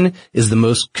 Carbon is the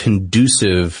most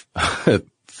conducive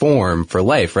form for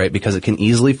life, right? Because it can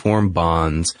easily form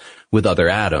bonds with other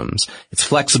atoms. It's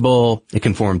flexible. It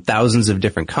can form thousands of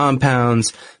different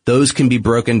compounds. Those can be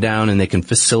broken down and they can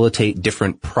facilitate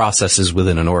different processes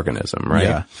within an organism, right?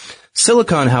 Yeah.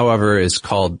 Silicon, however, it's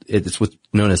what's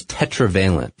known as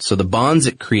tetravalent. So the bonds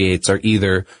it creates are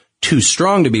either too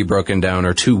strong to be broken down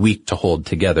or too weak to hold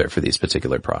together for these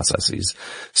particular processes.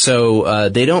 So,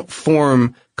 they don't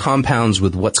form compounds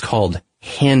with what's called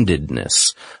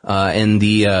handedness. And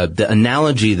the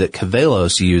analogy that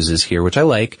Cavellos uses here, which I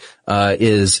like,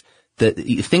 is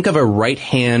think of a right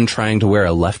hand trying to wear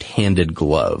a left-handed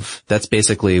glove. That's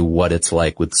basically what it's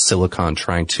like with silicon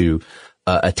trying to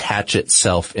attach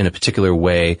itself in a particular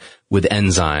way with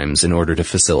enzymes in order to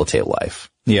facilitate life.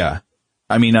 Yeah.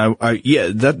 I mean,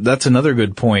 that's another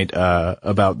good point,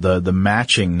 about the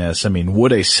matchingness. I mean,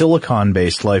 would a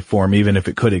silicon-based life form, even if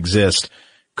it could exist,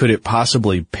 could it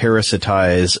possibly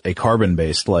parasitize a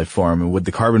carbon-based life form? And would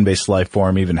the carbon-based life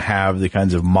form even have the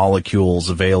kinds of molecules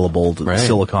available that the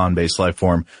silicon-based life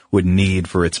form would need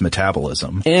for its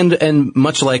metabolism? And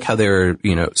much like how they were,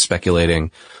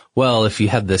 speculating, well, if you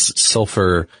had this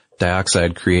sulfur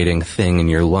dioxide creating thing in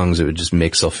your lungs, it would just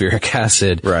make sulfuric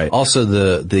acid. Right. Also,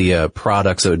 the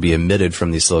products that would be emitted from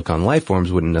these silicon life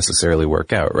forms wouldn't necessarily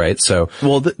work out, right? So,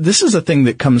 well, this is a thing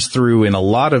that comes through in a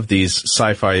lot of these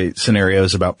sci-fi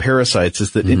scienarios about parasites,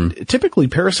 is that typically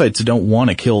parasites don't want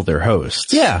to kill their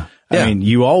hosts. Yeah. I mean,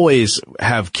 you always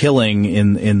have killing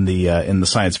in the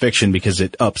science fiction because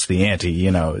it ups the ante,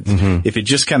 If it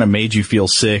just kind of made you feel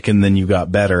sick and then you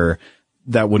got better,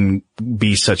 that wouldn't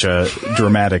be such a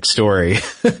dramatic story.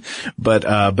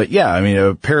 But yeah, I mean,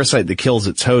 a parasite that kills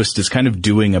its host is kind of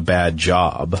doing a bad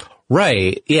job.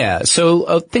 Right. Yeah.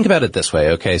 So think about it this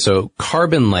way. Okay. So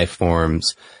carbon life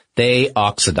forms, they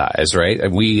oxidize,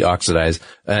 right? We oxidize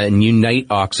and unite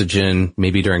oxygen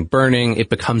maybe during burning. It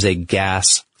becomes a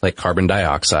gas like carbon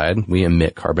dioxide. We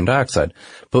emit carbon dioxide.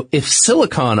 But if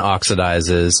silicon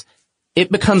oxidizes, it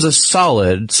becomes a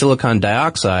solid silicon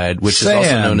dioxide, which sand. is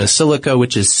also known as silica,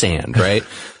 which is sand, right?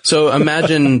 So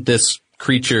imagine this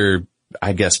creature,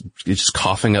 I guess, just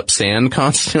coughing up sand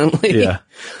constantly. Yeah.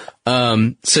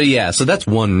 So that's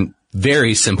one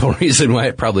very simple reason why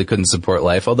it probably couldn't support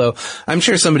life. Although I'm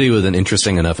sure somebody with an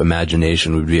interesting enough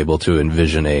imagination would be able to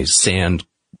envision a sand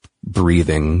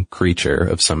breathing creature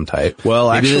of some type. Well,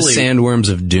 maybe actually, the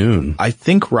sandworms of Dune. I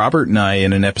think Robert and I,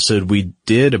 in an episode we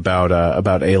did about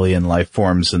alien life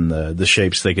forms and the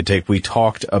shapes they could take, we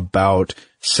talked about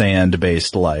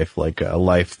sand-based life, like a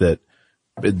life that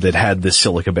had this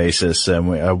silica basis, and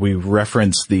we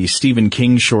referenced the Stephen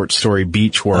King short story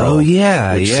Beach World. Oh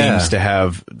yeah, which seems to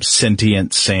have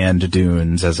sentient sand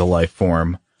dunes as a life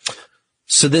form.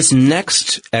 So this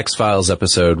next X-Files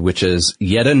episode, which is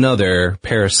yet another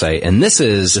parasite, and this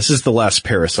is the last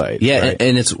parasite. Yeah, right?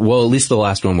 and it's, well, at least the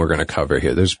last one we're going to cover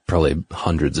here. There's probably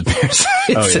hundreds of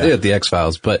parasites at the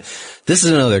X-Files, but this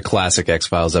is another classic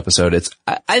X-Files episode.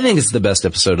 I think it's the best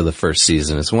episode of the first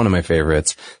season. It's one of my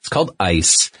favorites. It's called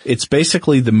Ice. It's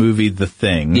basically the movie The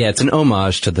Thing. Yeah, it's an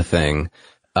homage to The Thing.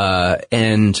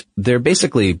 And they're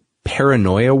basically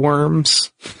paranoia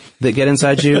worms that get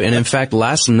inside you. And in fact,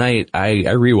 last night I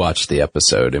rewatched the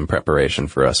episode in preparation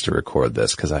for us to record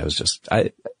this because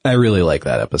I really like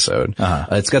that episode.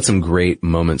 It's got some great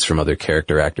moments from other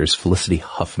character actors. Felicity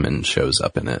Huffman shows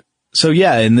up in it. So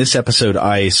yeah, in this episode,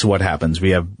 Ice, what happens?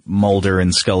 We have Mulder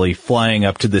and Scully flying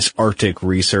up to this Arctic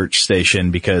research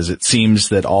station because it seems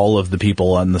that all of the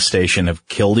people on the station have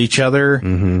killed each other.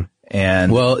 Mm-hmm.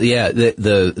 And well, yeah,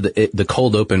 the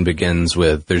cold open begins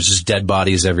with there's just dead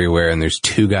bodies everywhere and there's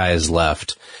two guys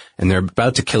left and they're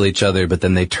about to kill each other, but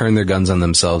then they turn their guns on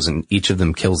themselves and each of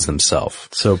them kills themselves.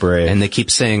 So brave. And they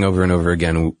keep saying over and over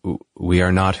again, we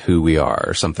are not who we are,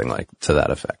 or something like to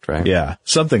that effect, right? Yeah,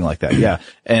 something like that. Yeah.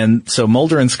 And so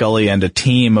Mulder and Scully and a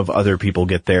team of other people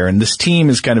get there, and this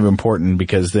team is kind of important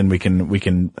because then we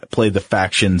can play the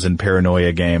factions and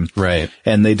paranoia game. Right.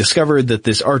 And they discovered that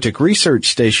this Arctic research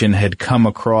station had come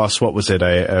across, what was it,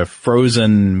 a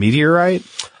frozen meteorite?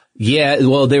 Yeah,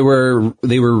 well, they were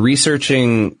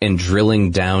researching and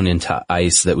drilling down into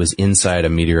ice that was inside a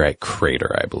meteorite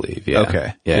crater, I believe. Yeah.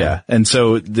 Okay. Yeah. And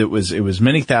so it was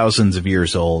many thousands of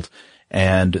years old,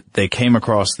 and they came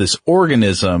across this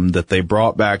organism that they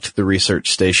brought back to the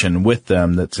research station with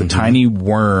them that's a tiny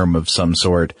worm of some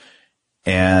sort.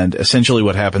 And essentially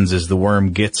what happens is the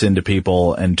worm gets into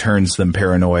people and turns them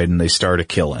paranoid and they start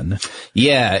a-killing.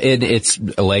 Yeah, it's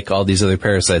like all these other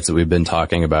parasites that we've been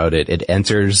talking about. It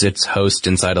enters its host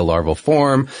inside a larval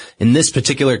form. In this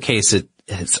particular case,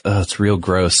 it's real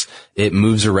gross. It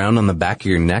moves around on the back of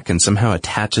your neck and somehow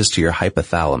attaches to your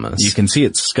hypothalamus. You can see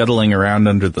it scuttling around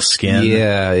under the skin.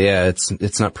 Yeah,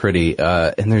 it's not pretty.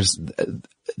 And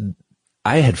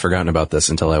I had forgotten about this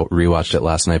until I rewatched it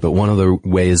last night, but one of the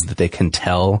ways that they can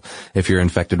tell if you're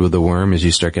infected with a worm is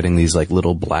you start getting these like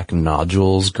little black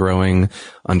nodules growing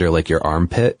under like your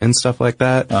armpit and stuff like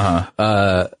that.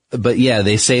 But yeah,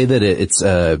 they say that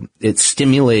it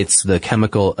stimulates the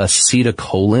chemical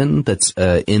acetylcholine that's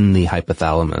in the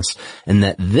hypothalamus, and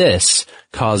that this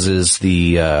causes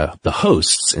the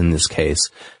hosts in this case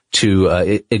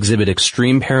to exhibit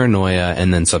extreme paranoia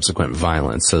and then subsequent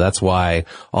violence. So that's why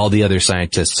all the other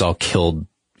scientists all killed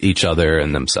each other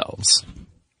and themselves.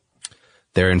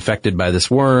 They're infected by this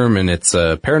worm, and it's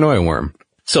a paranoia worm.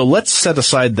 So let's set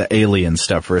aside the alien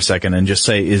stuff for a second and just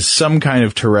say, is some kind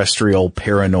of terrestrial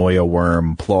paranoia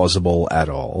worm plausible at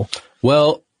all?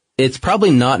 Well, it's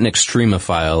probably not an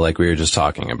extremophile like we were just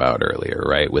talking about earlier,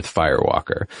 right, with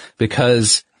Firewalker.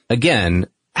 Because, again,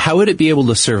 how would it be able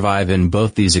to survive in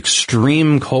both these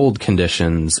extreme cold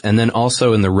conditions and then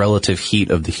also in the relative heat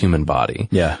of the human body?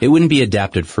 Yeah. It wouldn't be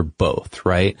adapted for both,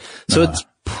 right? So it's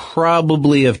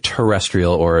probably of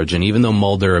terrestrial origin, even though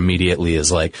Mulder immediately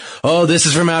is like, oh, this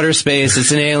is from outer space,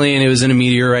 it's an alien, it was in a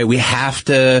meteorite, we have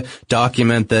to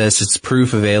document this, it's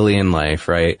proof of alien life,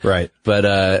 right? Right. But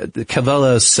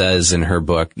Cavello says in her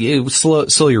book,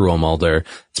 slow your roll, Mulder,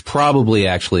 it's probably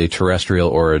actually terrestrial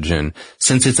origin,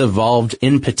 since it's evolved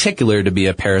in particular to be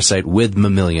a parasite with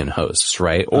mammalian hosts,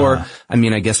 right? Or, I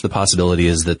mean, I guess the possibility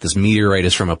is that this meteorite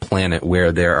is from a planet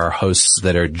where there are hosts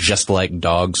that are just like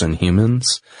dogs and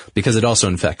humans, because it also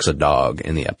infects a dog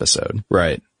in the episode.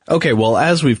 Right. Okay, well,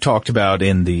 as we've talked about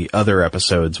in the other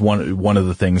episodes, one of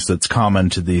the things that's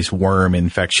common to these worm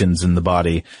infections in the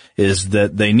body is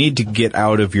that they need to get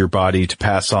out of your body to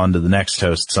pass on to the next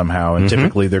host somehow, and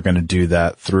typically they're going to do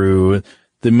that through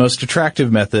the most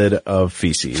attractive method of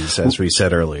feces, as we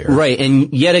said earlier. Right,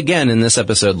 and yet again in this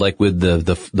episode, like with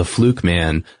the fluke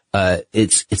man,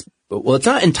 it's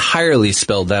not entirely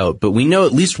spelled out, but we know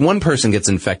at least one person gets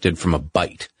infected from a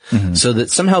bite. So that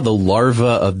somehow the larvae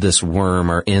of this worm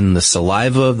are in the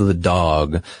saliva of the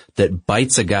dog that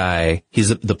bites a guy. He's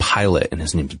the pilot, and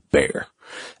his name's Bear.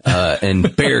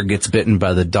 And Bear gets bitten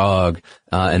by the dog,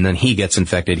 and then he gets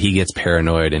infected, he gets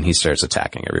paranoid, and he starts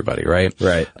attacking everybody, right?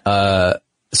 Right.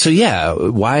 So yeah,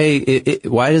 why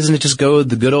doesn't it just go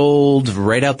the good old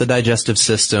right out the digestive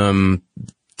system,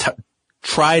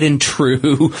 tried and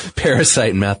true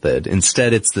parasite method?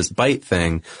 Instead, it's this bite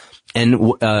thing. And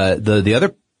the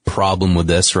other problem with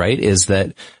this, right, is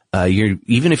that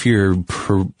even if you're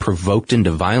provoked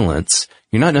into violence,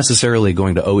 you're not necessarily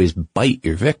going to always bite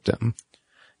your victim.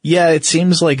 Yeah, it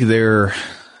seems like they're,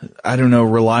 I don't know,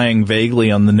 relying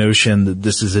vaguely on the notion that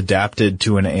this is adapted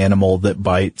to an animal that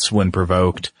bites when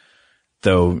provoked,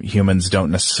 though humans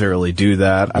don't necessarily do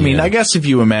that. I mean, I guess if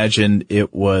you imagine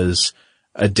it was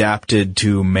adapted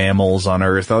to mammals on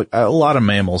Earth, a lot of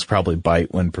mammals probably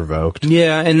bite when provoked.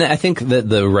 Yeah, and I think that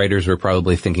the writers were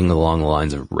probably thinking along the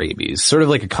lines of rabies, sort of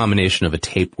like a combination of a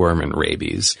tapeworm and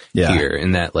rabies here,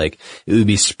 in that like it would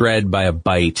be spread by a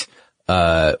bite.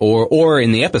 Or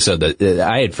in the episode that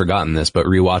I had forgotten this, but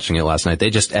rewatching it last night, they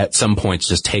just at some points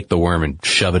just take the worm and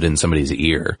shove it in somebody's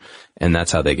ear, and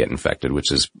that's how they get infected,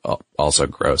 which is also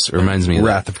gross. It reminds me of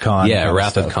Wrath of Khan. Yeah,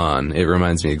 Wrath of Khan. It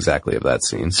reminds me exactly of that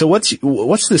scene. So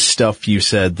what's this stuff you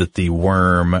said that the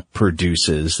worm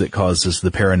produces that causes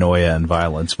the paranoia and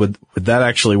violence? Would that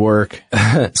actually work?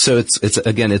 So it's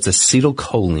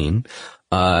acetylcholine.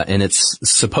 And it's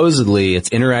supposedly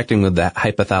interacting with the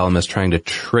hypothalamus trying to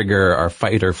trigger our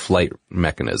fight or flight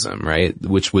mechanism, right?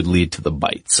 Which would lead to the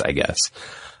bites, I guess.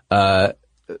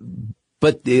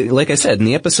 But like I said, in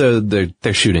the episode,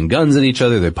 they're shooting guns at each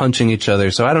other, they're punching each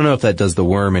other, so I don't know if that does the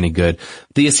worm any good.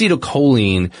 The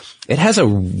acetylcholine, it has a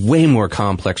way more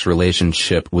complex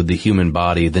relationship with the human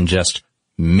body than just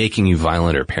making you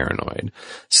violent or paranoid.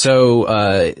 So,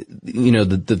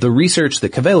 the research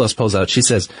that Cavellos pulls out, she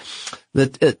says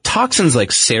that toxins like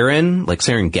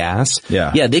sarin gas,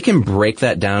 they can break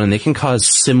that down and they can cause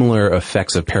similar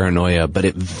effects of paranoia, but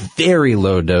at very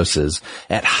low doses.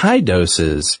 At high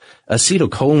doses,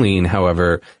 acetylcholine,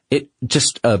 however, it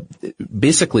just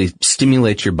basically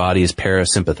stimulates your body's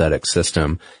parasympathetic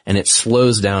system, and it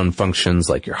slows down functions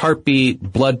like your heartbeat,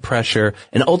 blood pressure,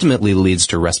 and ultimately leads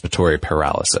to respiratory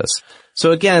paralysis.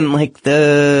 So again, I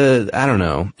don't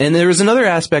know. And there was another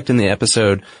aspect in the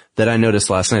episode that I noticed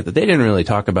last night that they didn't really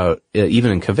talk about,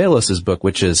 even in Cavellos' book,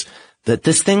 which is that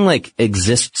this thing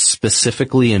exists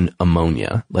specifically in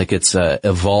ammonia. Like it's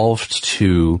evolved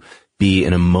to be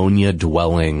an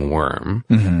ammonia-dwelling worm.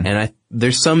 And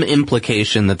there's some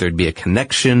implication that there'd be a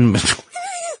connection between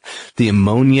the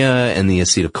ammonia and the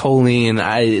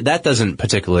acetylcholine. That doesn't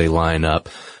particularly line up.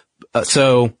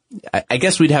 So I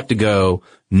guess we'd have to go,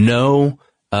 no,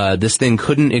 this thing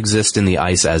couldn't exist in the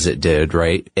ice as it did,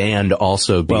 right? And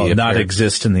also be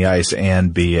exist in the ice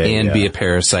and be a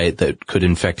parasite that could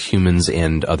infect humans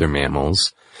and other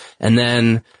mammals. And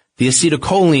then the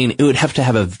acetylcholine, it would have to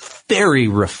have a very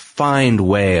refined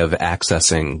way of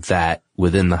accessing that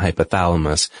within the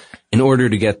hypothalamus in order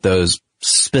to get those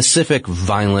specific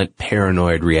violent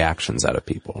paranoid reactions out of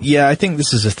people. Yeah, I think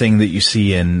this is a thing that you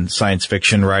see in science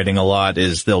fiction writing a lot,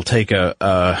 is they'll take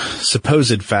a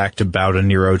supposed fact about a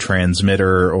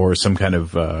neurotransmitter or some kind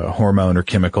of hormone or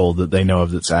chemical that they know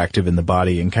of that's active in the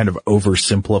body and kind of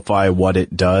oversimplify what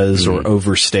it does or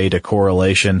overstate a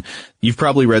correlation. You've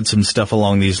probably read some stuff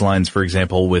along these lines, for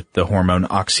example, with the hormone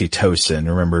oxytocin.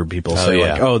 Remember, people say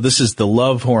like, oh, this is the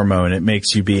love hormone. It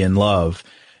makes you be in love.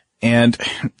 And,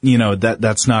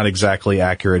 that's not exactly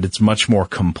accurate. It's much more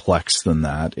complex than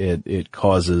that. It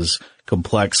causes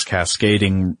complex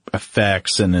cascading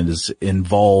effects and it is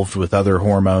involved with other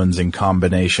hormones and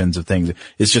combinations of things.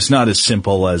 It's just not as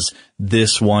simple as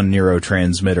this one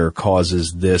neurotransmitter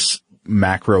causes this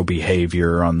macro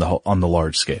behavior on the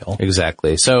large scale.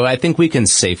 Exactly. So I think we can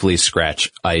safely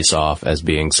scratch ice off as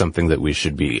being something that we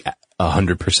should be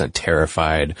 100%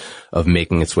 terrified of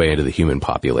making its way into the human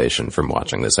population from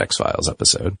watching this X-Files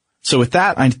episode. So with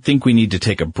that, I think we need to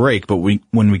take a break, but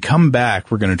when we come back,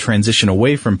 we're going to transition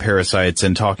away from parasites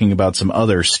and talking about some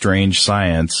other strange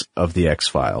science of the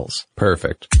X-Files.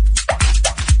 Perfect.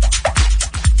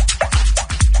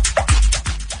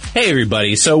 Hey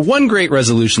everybody, so one great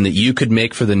resolution that you could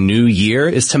make for the new year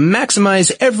is to maximize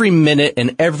every minute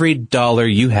and every dollar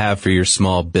you have for your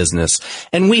small business.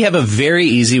 And we have a very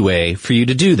easy way for you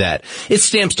to do that. It's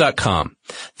Stamps.com.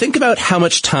 Think about how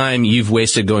much time you've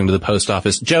wasted going to the post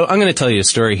office. Joe, I'm going to tell you a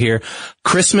story here.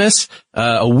 Christmas,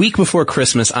 a week before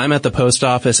Christmas, I'm at the post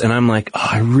office and I'm like, oh,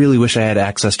 I really wish I had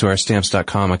access to our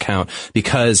Stamps.com account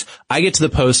because I get to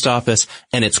the post office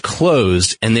and it's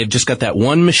closed and they've just got that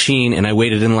one machine and I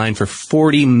waited in line for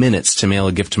 40 minutes to mail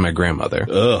a gift to my grandmother.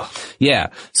 Ugh.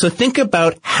 Yeah. So think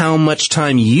about how much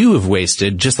time you have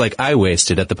wasted, just like I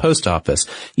wasted at the post office.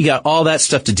 You got all that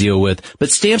stuff to deal with,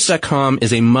 but Stamps.com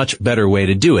is a much better way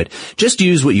to do it. Just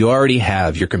use what you already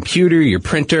have, your computer, your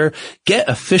printer, get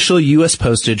official U.S.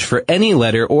 postage for any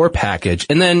letter or package,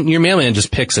 and then your mailman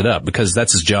just picks it up because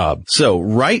that's his job. So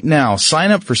right now,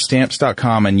 sign up for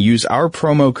Stamps.com and use our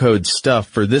promo code STUFF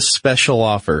for this special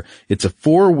offer. It's a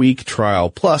 4-week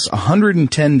trial plus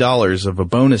 $110 of a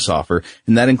bonus offer,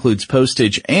 and that includes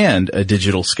postage and a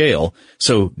digital scale.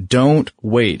 So don't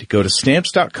wait. Go to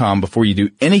Stamps.com before you do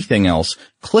anything else.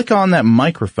 Click on that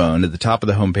microphone at the top of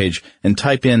the homepage and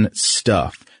type in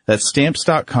STUFF. That's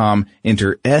Stamps.com.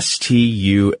 Enter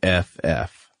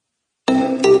STUFF.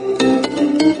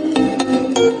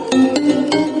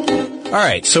 All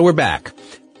right, so we're back.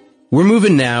 We're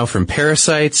moving now from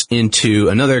Parasites into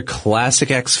another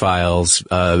classic X-Files,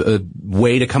 a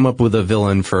way to come up with a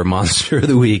villain for Monster of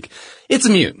the Week. It's a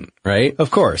mutant, right?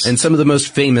 Of course. And some of the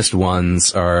most famous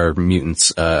ones are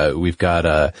mutants. We've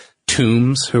got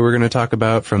Toombs, who we're going to talk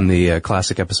about from the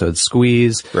classic episode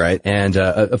Squeeze. Right. And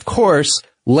of course,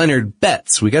 Leonard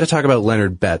Betts. We got to talk about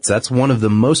Leonard Betts. That's one of the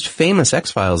most famous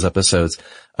X-Files episodes.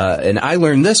 And I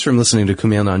learned this from listening to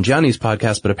Kumail Nanjiani's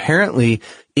podcast, but apparently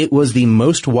it was the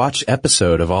most watched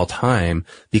episode of all time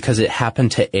because it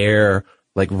happened to air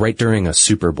like right during a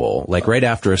Super Bowl, like right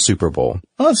after a Super Bowl.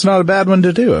 Well, it's not a bad one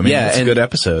to do. I mean, yeah, it's a good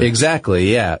episode.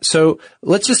 Exactly, yeah. So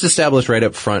let's just establish right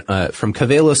up front, from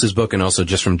Cavelos' book and also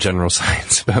just from General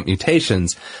Science about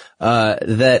mutations,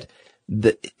 that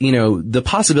the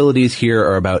possibilities here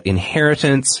are about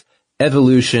inheritance,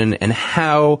 evolution, and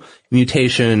how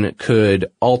mutation could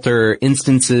alter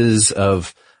instances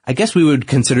of, I guess we would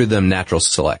consider them natural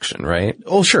selection, right?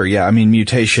 Oh, sure. Yeah. I mean,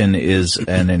 mutation is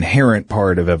an inherent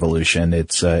part of evolution.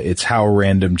 It's how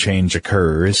random change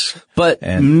occurs. But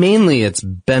mainly it's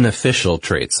beneficial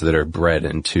traits that are bred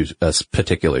into a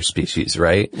particular species,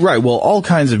 right? Right. Well, all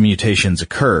kinds of mutations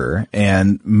occur,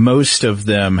 and most of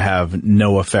them have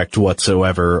no effect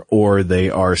whatsoever, or they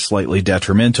are slightly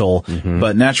detrimental. Mm-hmm.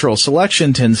 But natural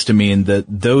selection tends to mean that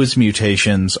those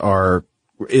mutations are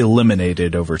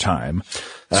eliminated over time.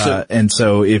 And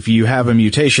so if you have a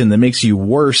mutation that makes you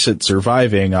worse at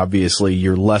surviving, obviously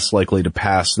you're less likely to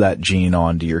pass that gene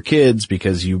on to your kids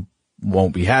because you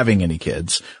won't be having any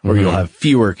kids, or you'll have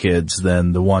fewer kids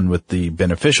than the one with the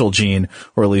beneficial gene,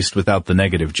 or at least without the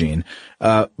negative gene.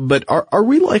 But are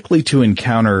we likely to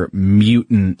encounter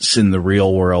mutants in the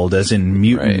real world, as in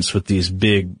mutants with these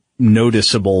big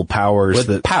noticeable powers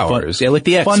like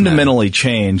the X-Men. Fundamentally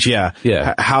change,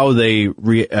 how they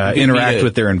interact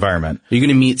with their environment? Are you going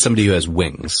to meet somebody who has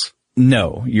wings?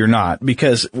 No, you're not,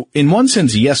 because in one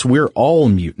sense, yes, we're all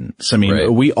mutants. I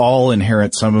mean, we all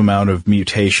inherit some amount of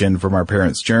mutation from our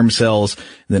parents' germ cells.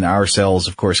 Then our cells,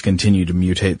 of course, continue to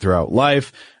mutate throughout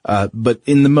life. But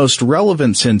in the most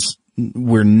relevant sense,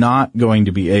 we're not going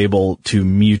to be able to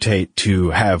mutate to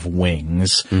have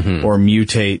wings or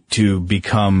mutate to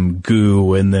become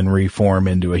goo and then reform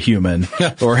into a human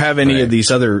or have any of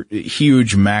these other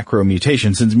huge macro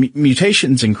mutations. And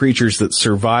mutations in creatures that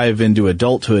survive into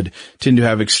adulthood tend to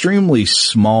have extremely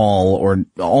small or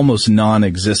almost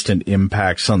non-existent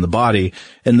impacts on the body.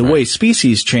 And the way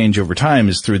species change over time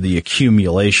is through the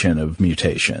accumulation of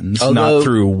mutations, not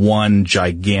through one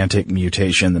gigantic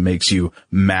mutation that makes you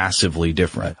massively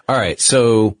different. All right,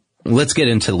 so let's get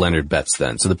into Leonard Betts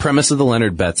then. So the premise of the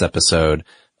Leonard Betts episode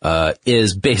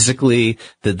is basically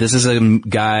that this is a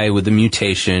guy with a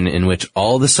mutation in which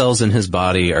all the cells in his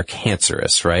body are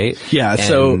cancerous, right? Yeah,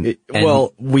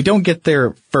 well, we don't get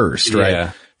there first, right?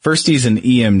 Yeah. First he's an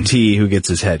EMT who gets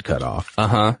his head cut off.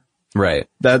 Uh-huh. Right.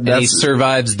 And he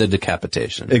survives the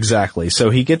decapitation. Exactly. So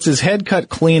he gets his head cut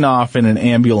clean off in an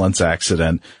ambulance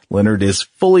accident. Leonard is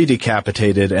fully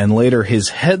decapitated, and later his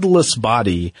headless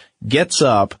body gets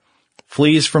up,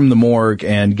 flees from the morgue,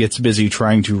 and gets busy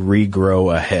trying to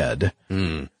regrow a head.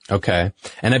 Okay.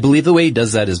 And I believe the way he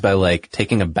does that is by, like,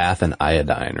 taking a bath in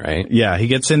iodine, right? Yeah, he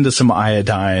gets into some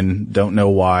iodine. Don't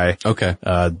know why. Okay.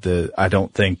 I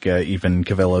don't think even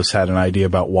Cavellos had an idea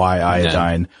about why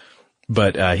iodine. No.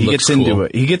 But he gets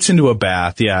into a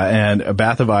bath, and a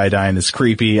bath of iodine is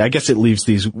creepy. I guess it leaves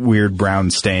these weird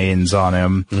brown stains on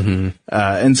him.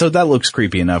 And so that looks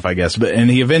creepy enough, I guess. And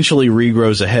he eventually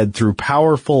regrows a head through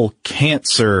powerful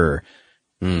cancer.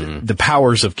 The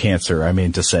powers of cancer, I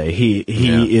mean to say. He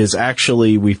is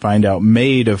actually, we find out,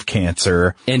 made of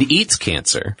cancer. And eats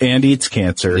cancer.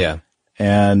 Yeah.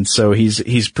 And so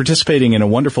he's participating in a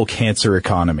wonderful cancer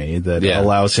economy that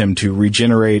allows him to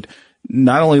regenerate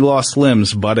not only lost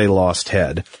limbs, but a lost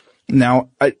head. Now,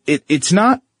 it's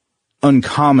not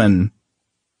uncommon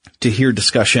to hear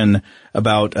discussion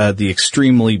about the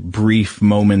extremely brief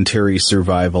momentary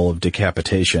survival of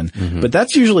decapitation. But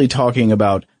that's usually talking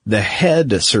about the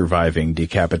head surviving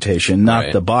decapitation,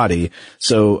 not the body.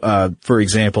 So, for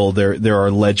example, there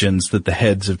are legends that the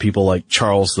heads of people like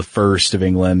Charles I of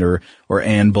England or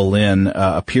Anne Boleyn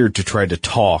appeared to try to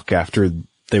talk after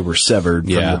they were severed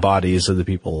from the bodies of the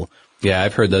people. Yeah,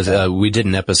 I've heard those. We did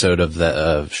an episode of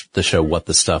the show What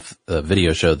the Stuff, the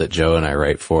video show that Joe and I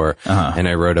write for, and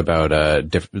I wrote about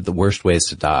the worst ways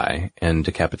to die, and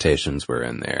decapitations were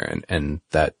in there, and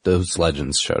that those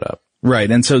legends showed up.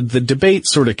 Right, and so the debate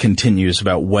sort of continues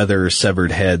about whether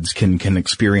severed heads can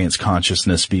experience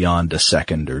consciousness beyond a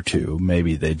second or two.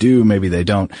 Maybe they do, maybe they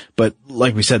don't. But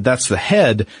like we said, that's the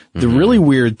head. The really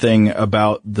weird thing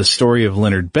about the story of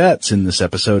Leonard Betts in this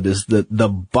episode is that the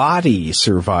body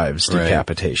survives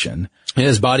decapitation. And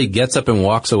his body gets up and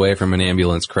walks away from an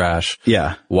ambulance crash.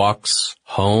 Yeah. Walks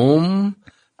home,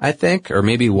 I think, or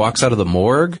maybe walks out of the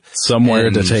morgue.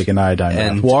 Somewhere to take an iodine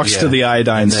bath. Walks to the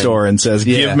iodine store and says,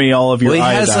 give me all of your iodine.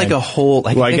 Well, he has like a whole,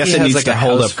 I guess it needs to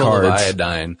hold up cards. Of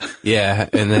iodine. Yeah.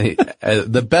 And then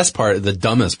the best part, the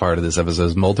dumbest part of this episode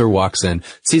is Mulder walks in,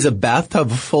 sees a bathtub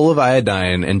full of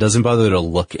iodine and doesn't bother to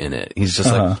look in it. He's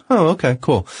just like, oh, okay,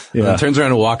 cool. Yeah. And then turns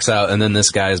around and walks out, and then this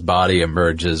guy's body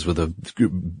emerges with a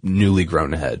newly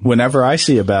grown head. Whenever I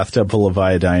see a bathtub full of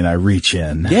iodine, I reach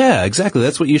in. Yeah, exactly.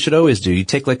 That's what you should always do. You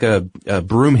take like a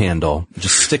broom handle,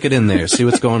 just stick it in there, see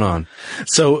what's going on.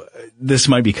 So this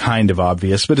might be kind of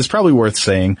obvious, but it's probably worth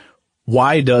saying.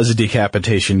 Why does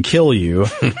decapitation kill you?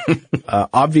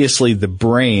 Obviously the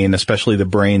brain, especially the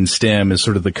brain stem, is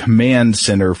sort of the command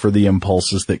center for the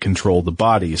impulses that control the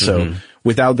body. So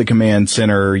without the command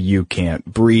center, you can't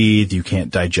breathe, you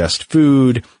can't digest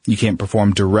food, you can't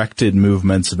perform directed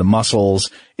movements of the muscles.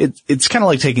 It's kind of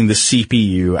like taking the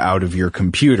CPU out of your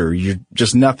computer.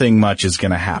 Nothing much is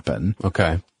going to happen.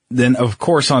 Okay. Then, of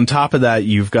course, on top of that,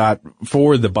 you've got,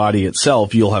 for the body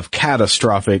itself, you'll have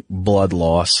catastrophic blood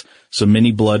loss. So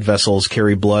many blood vessels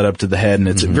carry blood up to the head, and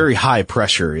it's at very high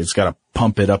pressure. It's got to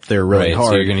pump it up there really hard.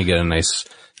 So you're going to get a nice,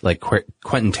 like,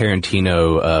 Quentin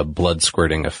Tarantino blood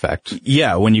squirting effect.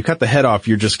 Yeah, when you cut the head off,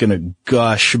 you're just going to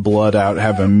gush blood out,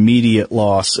 have immediate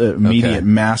loss,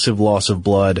 massive loss of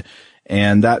blood.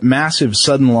 And that massive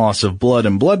sudden loss of blood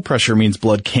and blood pressure means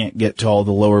blood can't get to all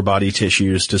the lower body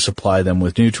tissues to supply them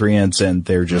with nutrients, and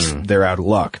they're out of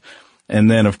luck.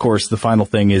 And then, of course, the final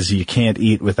thing is you can't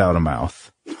eat without a mouth.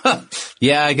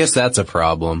 Yeah, I guess that's a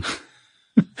problem.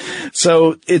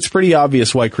 So it's pretty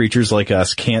obvious why creatures like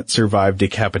us can't survive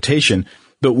decapitation.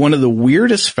 But one of the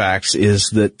weirdest facts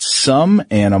is that some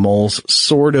animals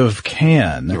sort of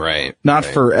can. Right. Not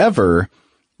forever,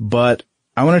 but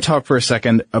I want to talk for a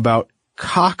second about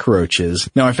cockroaches.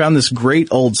 Now, I found this great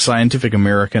old Scientific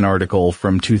American article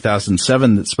from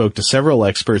 2007 that spoke to several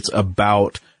experts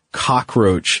about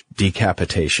cockroach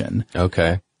decapitation.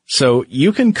 Okay. So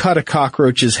you can cut a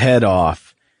cockroach's head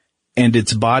off and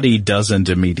its body doesn't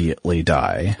immediately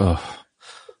die. Oh,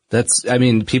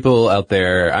 people out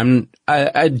there,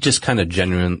 I just kind of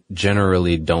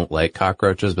generally don't like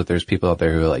cockroaches, but there's people out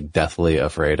there who are like deathly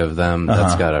afraid of them.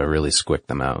 That's gotta really squick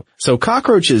them out. So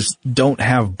cockroaches don't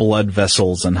have blood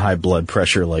vessels and high blood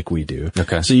pressure like we do.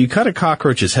 Okay. So you cut a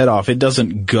cockroach's head off, it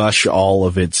doesn't gush all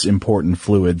of its important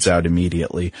fluids out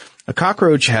immediately. A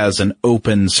cockroach has an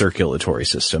open circulatory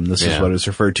system. This is what it's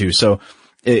referred to. So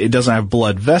it doesn't have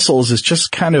blood vessels. It's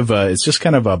just kind of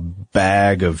a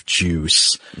bag of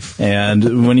juice.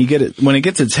 And when it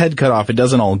gets its head cut off, it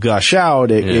doesn't all gush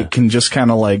out. It can just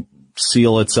kind of like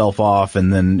seal itself off,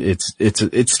 and then it's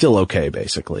still okay,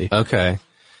 basically. Okay.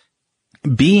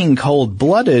 Being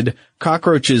cold-blooded,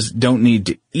 cockroaches don't need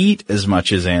to eat as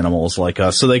much as animals like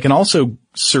us, so they can also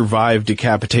survive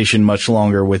decapitation much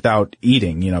longer without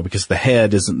eating, because the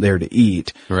head isn't there to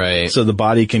eat. Right. So the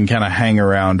body can kind of hang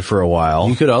around for a while.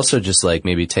 You could also just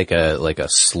maybe take a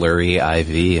slurry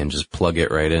IV and just plug it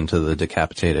right into the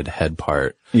decapitated head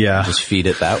part. Yeah. Just feed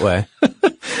it that way.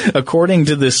 According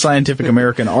to this Scientific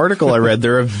American article I read,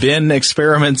 there have been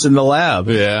experiments in the lab.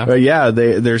 Yeah.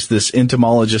 There's this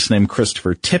entomologist named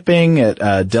Christopher Tipping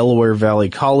at Delaware Valley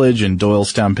College in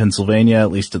Doylestown, Pennsylvania,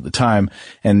 at least at the time,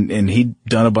 and he'd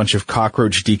done a bunch of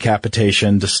cockroach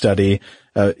decapitation to study.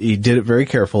 He did it very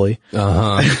carefully.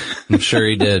 I'm sure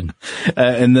he did.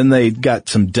 And then they got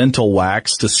some dental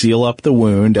wax to seal up the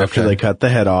wound after they cut the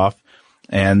head off,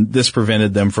 and this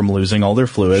prevented them from losing all their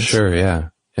fluids. Sure, yeah.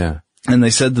 And they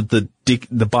said that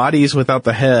the bodies without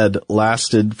the head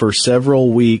lasted for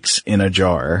several weeks in a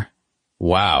jar.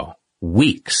 Wow.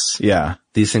 Weeks. Yeah.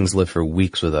 These things live for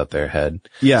weeks without their head.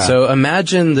 Yeah. So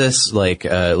imagine this,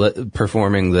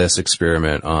 performing this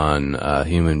experiment on a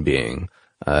human being.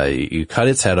 You cut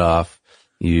its head off,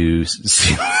 you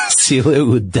seal it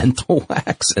with dental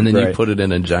wax, and then you put it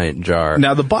in a giant jar.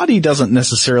 Now the body doesn't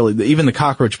necessarily, even the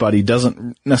cockroach body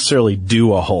doesn't necessarily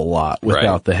do a whole lot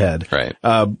without the head. Right.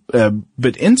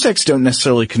 But insects don't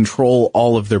necessarily control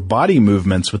all of their body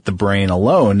movements with the brain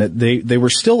alone. They were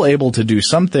still able to do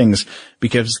some things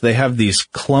because they have these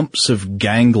clumps of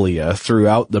ganglia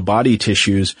throughout the body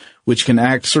tissues, which can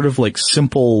act sort of like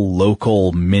simple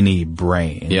local mini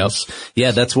brains. Yep.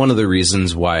 Yeah, that's one of the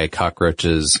reasons why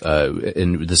cockroaches,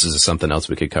 and this is something else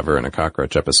we could cover in a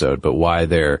cockroach episode, but why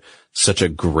they're such a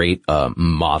great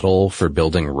model for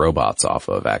building robots off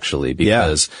of, actually,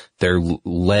 because their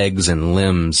legs and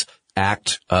limbs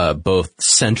act both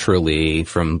centrally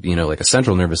from, like a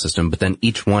central nervous system, but then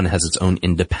each one has its own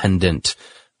independent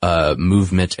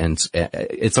movement, and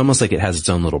it's almost like it has its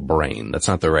own little brain. That's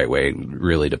not the right way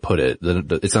really to put it.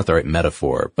 It's not the right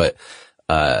metaphor, but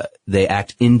they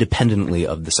act independently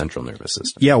of the central nervous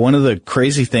system. Yeah, one of the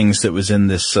crazy things that was in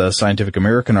this Scientific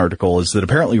American article is that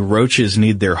apparently roaches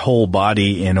need their whole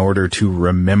body in order to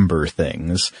remember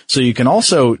things. So you can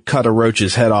also cut a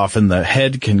roach's head off and the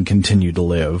head can continue to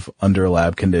live under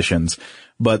lab conditions.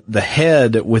 But the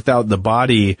head without the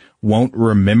body won't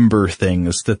remember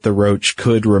things that the roach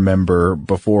could remember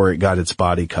before it got its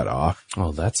body cut off.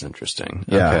 Oh, that's interesting.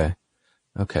 Yeah.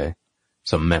 Okay.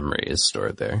 So memory is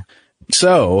stored there.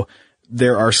 So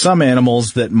there are some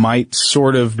animals that might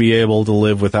sort of be able to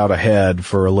live without a head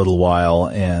for a little while,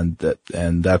 and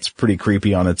that's pretty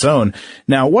creepy on its own.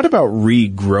 Now, what about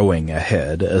regrowing a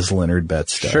head, as Leonard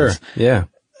Betts does? Sure. Yeah.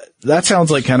 That sounds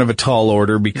like kind of a tall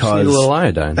order because you need a little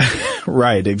iodine.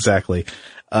 Right, exactly.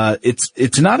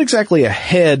 It's not exactly a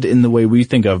head in the way we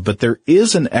think of, but there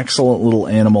is an excellent little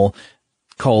animal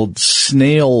called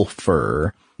snail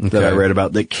fur that I read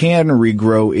about that can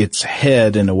regrow its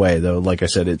head in a way, though. Like I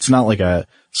said, it's not like a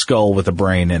skull with a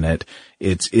brain in it.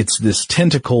 It's this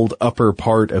tentacled upper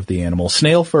part of the animal.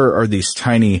 Snail fur are these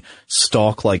tiny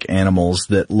stalk-like animals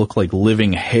that look like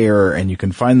living hair, and you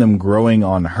can find them growing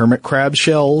on hermit crab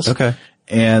shells. Okay.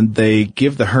 And they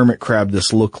give the hermit crab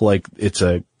this look like it's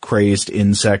a crazed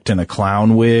insect in a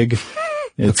clown wig.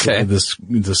 It's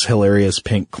this hilarious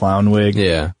pink clown wig.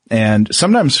 Yeah. And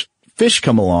sometimes fish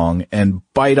come along and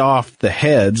bite off the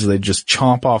heads. They just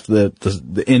chomp off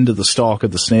the end of the stalk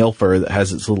of the snail fur that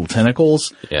has its little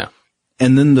tentacles. Yeah.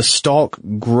 And then the stalk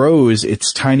grows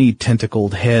its tiny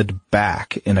tentacled head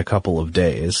back in a couple of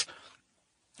days.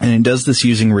 And it does this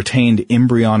using retained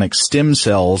embryonic stem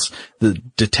cells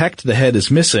that detect the head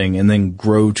is missing and then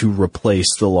grow to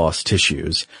replace the lost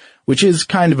tissues, which is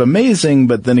kind of amazing.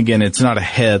 But then again, it's not a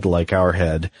head like our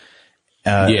head.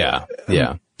 Yeah.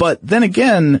 But then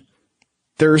again,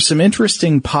 there are some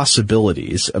interesting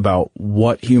possibilities about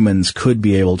what humans could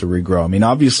be able to regrow. I mean,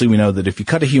 obviously we know that if you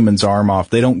cut a human's arm off,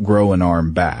 they don't grow an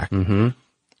arm back. Mm-hmm.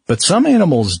 but some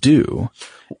animals do.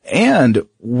 And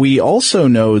we also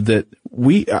know that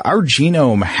our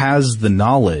genome has the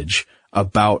knowledge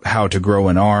about how to grow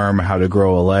an arm, how to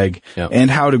grow a leg, and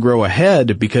how to grow a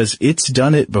head because it's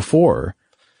done it before.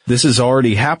 This has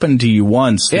already happened to you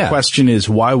once. The question is,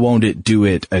 why won't it do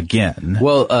it again?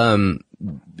 Well,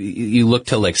 you look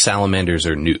to like salamanders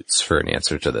or newts for an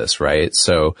answer to this, right?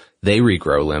 So they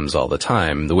regrow limbs all the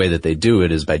time. The way that they do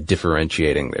it is by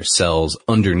differentiating their cells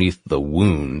underneath the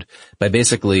wound, by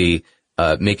basically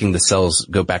making the cells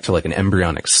go back to like an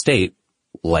embryonic state,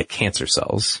 like cancer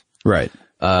cells. Right.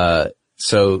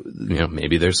 So,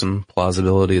 maybe there's some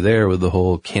plausibility there with the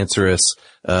whole cancerous,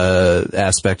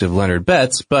 aspect of Leonard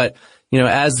Betts, but,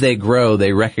 as they grow,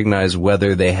 they recognize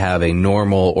whether they have a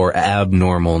normal or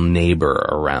abnormal neighbor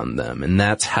around them. And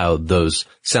that's how those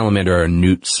salamander or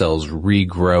newt cells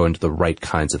regrow into the right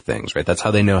kinds of things, right? That's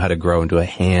how they know how to grow into a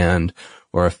hand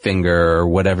or a finger or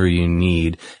whatever you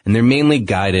need. And they're mainly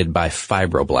guided by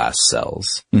fibroblast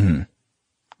cells. Mm-hmm.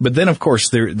 But then, of course,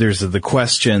 there's the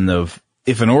question of,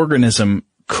 if an organism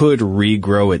could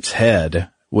regrow its head,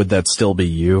 would that still be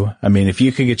you? I mean, if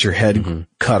you could get your head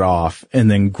cut off and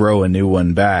then grow a new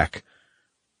one back,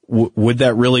 would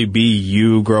that really be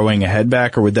you growing a head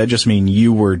back, or would that just mean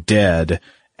you were dead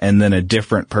and then a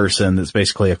different person that's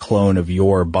basically a clone of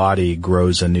your body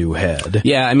grows a new head?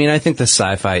 Yeah, I mean, I think the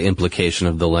sci-fi implication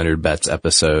of the Leonard Betts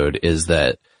episode is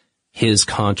that his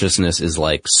consciousness is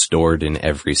like stored in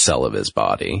every cell of his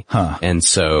body. And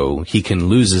so he can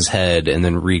lose his head and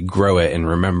then regrow it and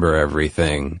remember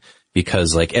everything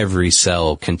because like every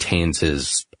cell contains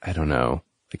his, I don't know,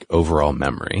 like overall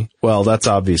memory. Well, that's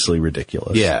obviously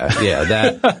ridiculous. Yeah,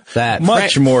 that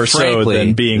much more so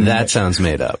than being that sounds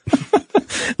made up.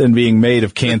 Than being made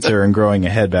of cancer and growing a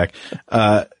head back.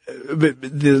 But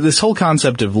this whole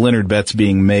concept of Leonard Betts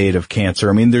being made of cancer,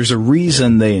 I mean, there's a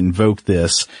reason they invoke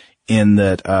this. In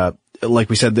that, like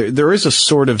we said, there is a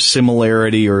sort of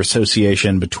similarity or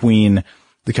association between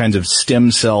the kinds of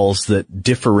stem cells that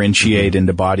differentiate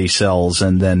into body cells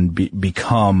and then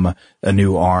become a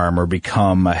new arm or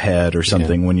become a head or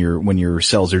something when your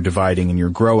cells are dividing and you're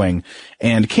growing,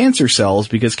 and cancer cells,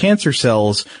 because cancer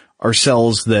cells are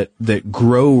cells that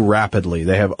grow rapidly.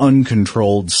 They have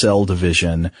uncontrolled cell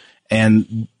division.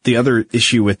 And the other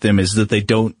issue with them is that they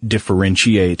don't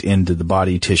differentiate into the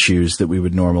body tissues that we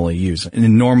would normally use.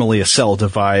 And normally a cell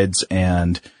divides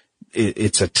and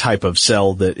it's a type of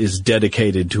cell that is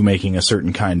dedicated to making a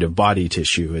certain kind of body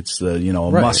tissue. It's a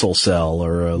muscle cell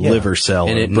or a liver cell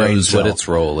and or a it brain knows cell. what its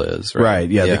role is. Right.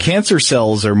 Yeah. The cancer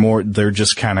cells are they're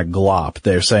just kind of glop.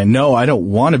 They're saying, no, I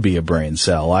don't want to be a brain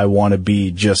cell. I want to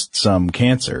be just some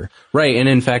cancer. Right. And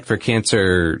in fact, for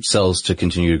cancer cells to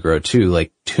continue to grow too,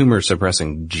 like tumor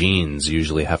suppressing genes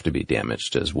usually have to be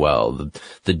damaged as well.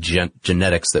 The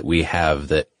genetics that we have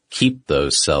that keep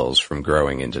those cells from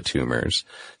growing into tumors.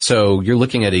 So you're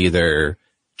looking at either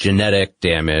genetic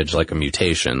damage, like a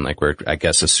mutation, like we're, I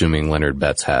guess, assuming Leonard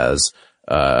Betts has,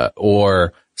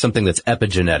 or something that's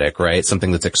epigenetic, right?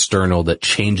 Something that's external that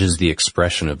changes the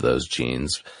expression of those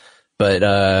genes. But,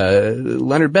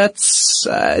 Leonard Betts,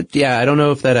 I don't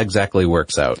know if that exactly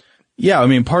works out. Yeah. I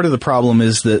mean, part of the problem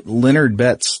is that Leonard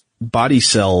Betts' body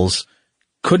cells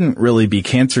couldn't really be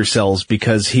cancer cells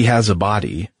because he has a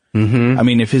body. Mm-hmm. I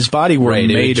mean, if his body were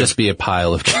made, it would just be a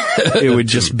pile of it would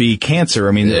just be cancer.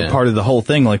 I mean, part of the whole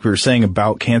thing, like we were saying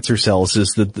about cancer cells, is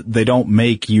that they don't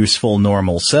make useful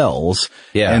normal cells.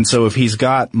 Yeah. And so if he's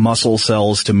got muscle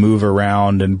cells to move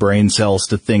around and brain cells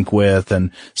to think with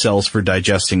and cells for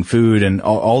digesting food and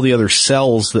all the other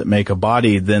cells that make a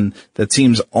body, then that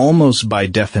seems almost by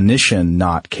definition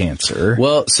not cancer.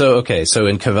 Well, so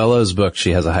in Cavello's book,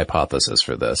 she has a hypothesis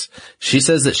for this. She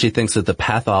says that she thinks that the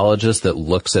pathologist that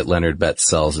looks at Leonard Betts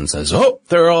cells and says, oh,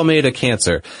 they're all made of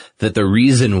cancer, that the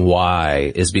reason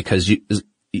why is because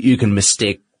you can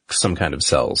mistake some kind of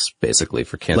cells basically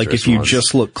for cancer. Like if you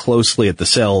just look closely at the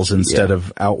cells instead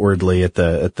of outwardly at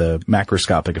the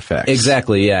macroscopic effects.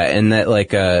 Exactly, yeah. And that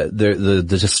the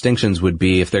distinctions would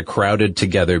be if they're crowded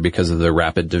together because of the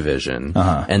rapid division.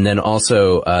 And then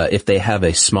also if they have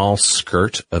a small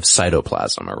skirt of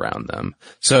cytoplasm around them.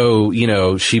 So,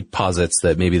 she posits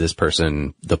that maybe this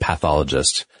person, the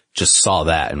pathologist, just saw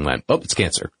that and went, oh, it's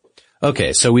cancer.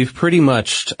 Okay, so we've pretty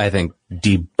much, I think,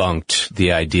 debunked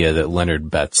the idea that Leonard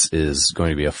Betts is going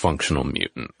to be a functional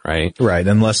mutant, right? Right,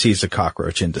 unless he's a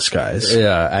cockroach in disguise.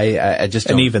 Yeah, I just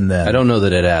don't. And even then. I don't know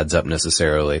that it adds up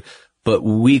necessarily. But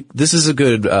this is a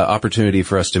good opportunity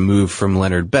for us to move from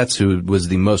Leonard Betts, who was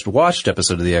the most watched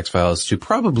episode of the X-Files, to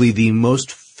probably the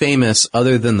most famous,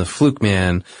 other than the Fluke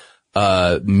Man,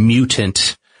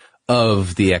 mutant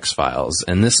of the X-Files.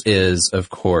 And this is, of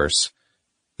course,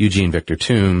 Eugene Victor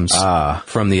Toombs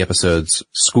from the episodes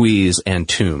Squeeze and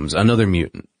Toombs, another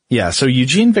mutant. Yeah, so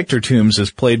Eugene Victor Toombs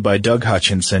is played by Doug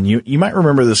Hutchinson. You might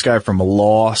remember this guy from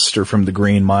Lost or from The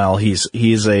Green Mile. He's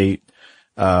a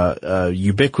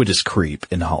ubiquitous creep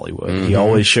in Hollywood. Mm-hmm. He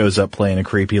always shows up playing a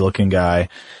creepy looking guy.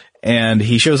 And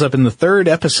he shows up in the third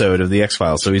episode of the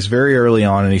X-Files. So he's very early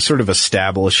on, and he sort of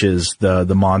establishes the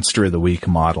monster of the week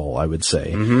model, I would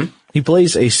say. Mm-hmm. He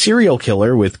plays a serial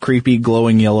killer with creepy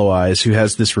glowing yellow eyes who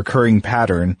has this recurring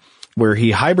pattern where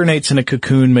he hibernates in a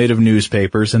cocoon made of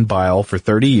newspapers and bile for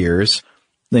 30 years.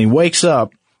 Then he wakes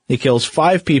up, he kills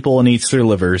 5 people and eats their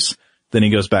livers. Then he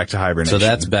goes back to hibernation. So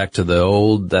that's back to the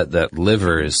old, that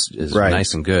liver is right.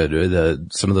 Nice and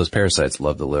good. Some of those parasites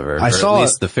love the liver. At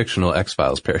least the fictional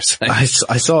X-Files parasites.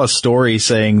 I saw a story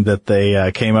saying that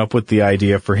they came up with the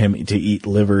idea for him to eat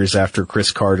livers after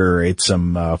Chris Carter ate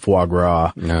some foie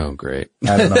gras. Oh, great.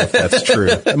 I don't know if that's true.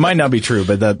 It might not be true,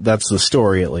 but that's the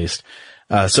story at least.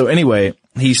 So anyway,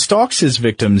 he stalks his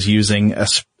victims using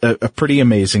a pretty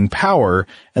amazing power,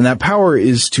 and that power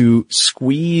is to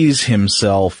squeeze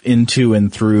himself into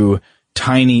and through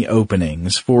tiny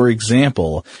openings. For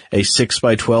example, a 6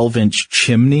 by 12 inch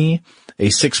chimney, a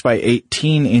 6 by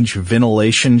 18 inch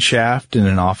ventilation shaft in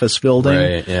an office building.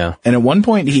 Right, yeah. And at one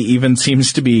point he even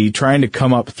seems to be trying to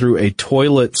come up through a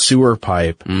toilet sewer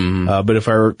pipe. Mm. But if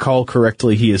I recall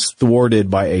correctly, he is thwarted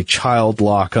by a child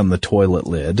lock on the toilet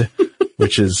lid.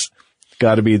 Which has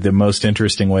got to be the most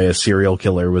interesting way a serial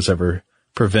killer was ever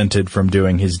prevented from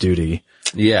doing his duty.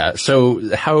 Yeah.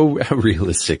 So how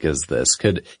realistic is this?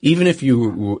 Even if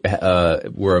you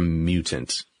were a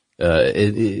mutant,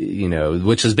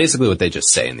 which is basically what they just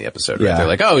say in the episode, right? Yeah. They're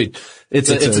like, oh, it's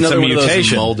another one of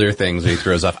those Mulder things he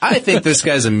throws off. I think this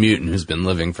guy's a mutant who's been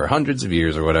living for hundreds of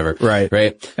years or whatever. Right.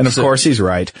 Right. And of course he's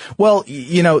right. Well,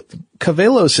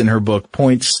 Cavelos in her book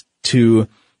points to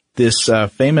this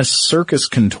famous circus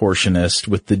contortionist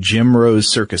with the Jim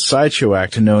Rose Circus Sideshow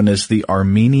Act known as the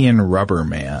Armenian Rubber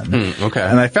Man. Okay.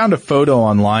 And I found a photo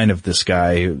online of this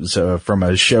guy from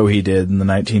a show he did in the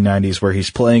 1990s where he's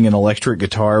playing an electric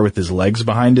guitar with his legs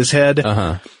behind his head.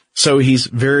 Uh-huh. So he's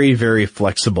very, very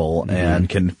flexible and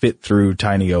can fit through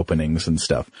tiny openings and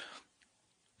stuff.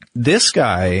 This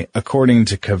guy, according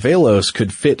to Cavelos,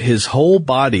 could fit his whole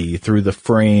body through the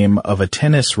frame of a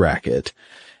tennis racket.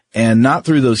 And not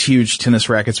through those huge tennis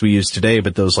rackets we use today,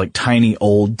 but those like tiny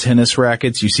old tennis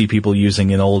rackets you see people using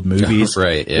in old movies.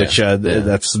 Right, yeah. Which,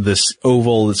 that's this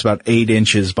oval that's about 8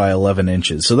 inches by 11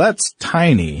 inches. So that's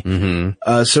tiny.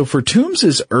 Mm-hmm. So for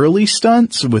Toombs' early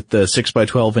stunts with the 6 by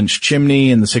 12 inch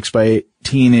chimney and the 6 by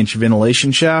 18 inch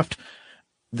ventilation shaft,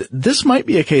 this might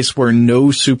be a case where no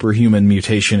superhuman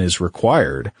mutation is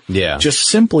required. Yeah. Just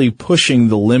simply pushing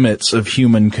the limits of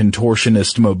human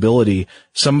contortionist mobility,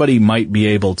 somebody might be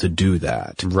able to do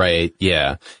that. Right,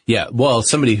 yeah. Yeah, well,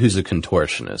 somebody who's a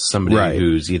contortionist, somebody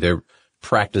who's either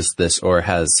practiced this or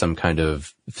has some kind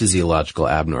of physiological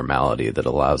abnormality that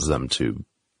allows them to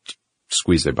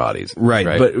squeeze their bodies.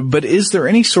 Right. But is there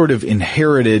any sort of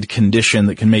inherited condition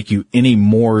that can make you any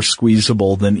more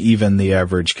squeezable than even the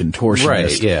average contortionist?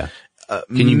 Right, yeah.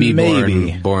 Can you be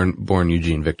born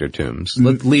Eugene Victor Toombs?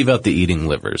 Let's leave out the eating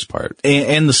livers part.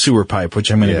 And the sewer pipe, which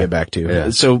I'm going to get back to. Yeah.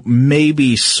 So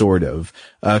maybe sort of.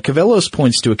 Cavelos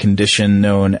points to a condition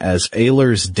known as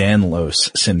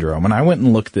Ehlers-Danlos syndrome. And I went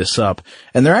and looked this up.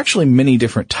 And there are actually many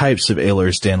different types of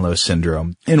Ehlers-Danlos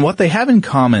syndrome. And what they have in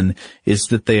common is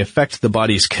that they affect the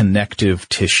body's connective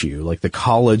tissue, like the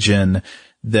collagen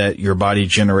that your body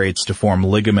generates to form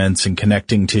ligaments and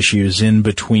connecting tissues in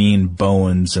between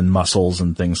bones and muscles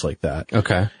and things like that.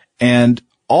 Okay. And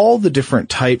all the different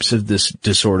types of this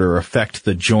disorder affect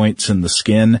the joints and the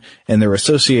skin, and they're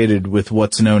associated with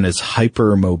what's known as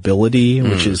hypermobility,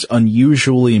 which is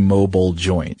unusually mobile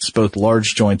joints, both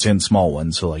large joints and small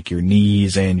ones, so like your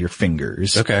knees and your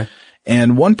fingers. Okay.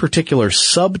 And one particular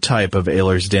subtype of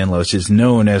Ehlers-Danlos is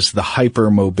known as the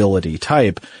hypermobility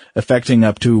type, affecting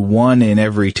up to 1 in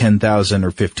every 10,000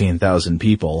 or 15,000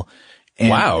 people.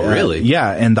 And, wow, really?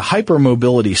 Yeah, and the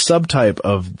hypermobility subtype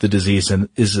of the disease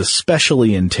is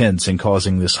especially intense in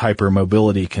causing this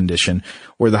hypermobility condition,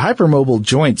 where the hypermobile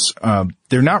joints,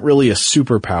 they're not really a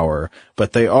superpower,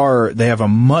 but they have a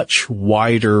much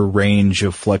wider range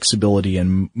of flexibility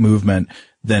and movement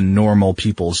than normal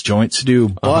people's joints do,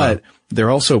 but they're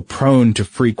also prone to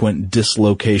frequent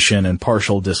dislocation and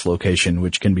partial dislocation,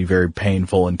 which can be very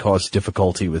painful and cause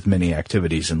difficulty with many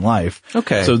activities in life.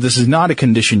 Okay. So this is not a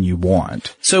condition you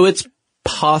want. So it's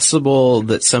possible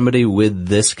that somebody with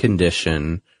this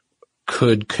condition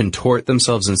could contort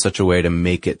themselves in such a way to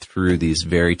make it through these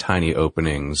very tiny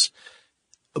openings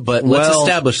But let's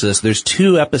establish this. There's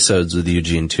 2 episodes with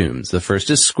Eugene Toombs. The first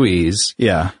is Squeeze.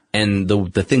 Yeah. And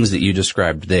the things that you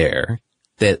described there,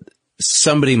 that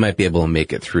somebody might be able to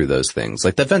make it through those things.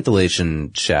 Like the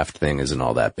ventilation shaft thing isn't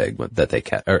all that big, that they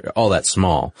or all that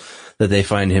small, that they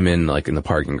find him in, like in the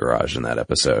parking garage in that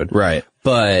episode. Right.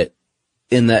 But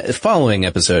in that following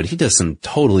episode, he does some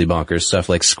totally bonkers stuff,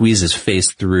 like squeeze his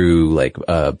face through like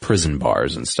prison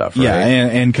bars and stuff. Right? Yeah,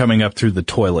 and coming up through the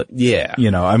toilet. Yeah,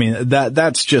 you know, I mean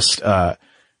that's just.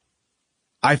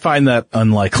 I find that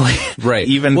unlikely. Right.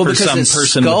 Even for some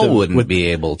person, skull wouldn't be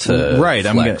able to. Right.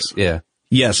 Flex. Yeah.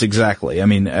 Yes, exactly. I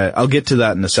mean, I'll get to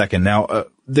that in a second. Now,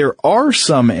 there are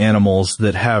some animals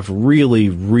that have really,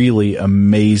 really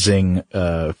amazing,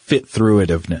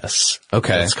 fit-through-itiveness.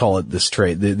 Okay. Let's call it this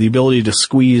trait. The ability to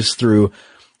squeeze through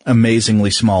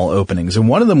amazingly small openings. And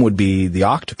one of them would be the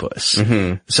octopus.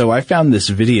 Mm-hmm. So I found this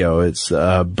video. It's,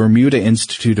 Bermuda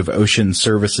Institute of Ocean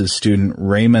Services student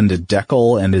Raymond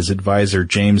Deckel and his advisor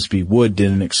James B. Wood did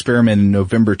an experiment in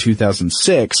November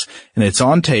 2006, and it's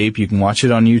on tape. You can watch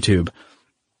it on YouTube,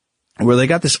 where they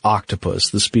got this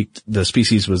octopus. The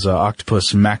species was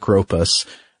Octopus macropus,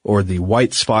 or the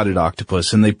white-spotted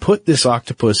octopus, and they put this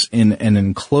octopus in an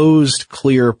enclosed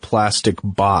clear plastic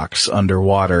box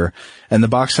underwater, and the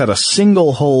box had a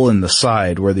single hole in the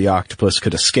side where the octopus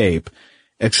could escape,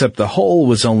 except the hole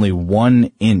was only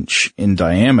 1 inch in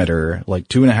diameter, like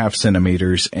 2.5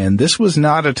 centimeters, and this was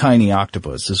not a tiny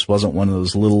octopus. This wasn't one of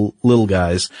those little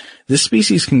guys. This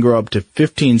species can grow up to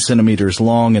 15 centimeters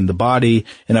long in the body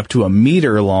and up to 1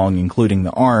 meter long, including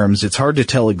the arms. It's hard to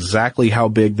tell exactly how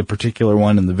big the particular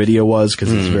one in the video was,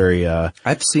 because it's very,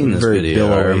 I've seen this video,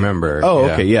 billowy. I remember. Oh,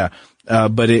 yeah. Okay, yeah.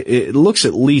 But it looks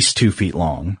at least 2 feet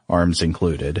long, arms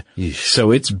included. Yeesh.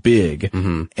 So it's big,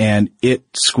 and it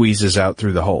squeezes out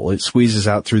through the hole. It squeezes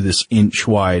out through this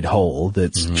inch-wide hole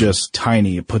that's just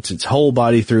tiny. It puts its whole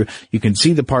body through. You can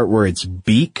see the part where its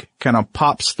beak kind of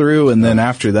pops through, and then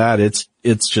after that,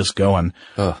 it's just going.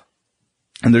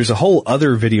 And there's a whole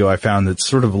other video I found that's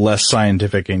sort of less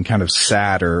scientific and kind of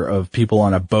sadder, of people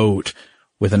on a boat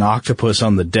with an octopus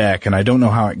on the deck, and I don't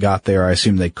know how it got there. I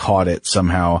assume they caught it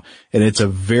somehow. And it's a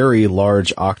very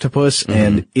large octopus,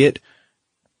 and it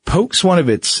pokes one of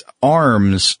its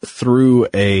arms through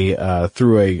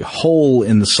a hole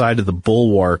in the side of the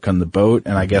bulwark on the boat,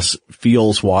 and I guess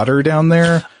feels water down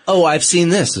there. Oh, I've seen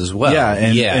this as well. Yeah,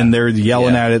 and they're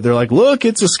yelling at it. They're like, "Look,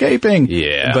 it's escaping!"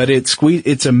 Yeah, but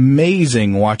it's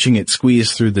amazing watching it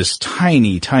squeeze through this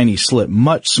tiny, tiny slit,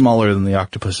 much smaller than the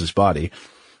octopus's body.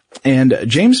 And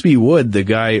James B. Wood, the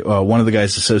guy, one of the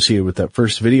guys associated with that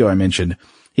first video I mentioned,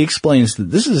 he explains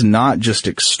that this is not just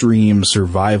extreme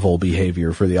survival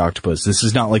behavior for the octopus. This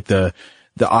is not like the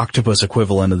octopus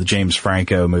equivalent of the James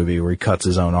Franco movie where he cuts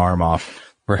his own arm off.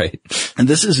 Right. And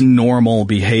this is normal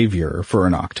behavior for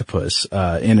an octopus.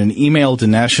 In an email to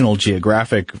National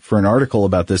Geographic for an article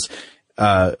about this,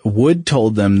 Wood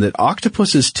told them that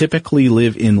octopuses typically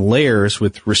live in layers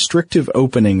with restrictive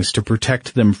openings to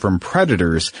protect them from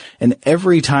predators, and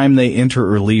every time they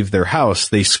enter or leave their house,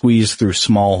 they squeeze through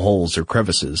small holes or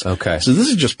crevices. Okay. So this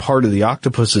is just part of the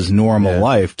octopus's normal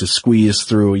life, to squeeze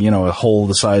through, a hole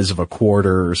the size of a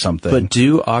quarter or something. But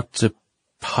do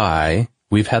octopi,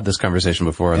 we've had this conversation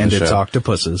before on the show. And it's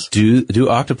octopuses. Do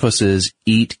octopuses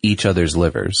eat each other's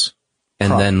livers?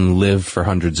 And then live for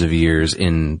hundreds of years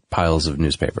in piles of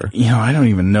newspaper. I don't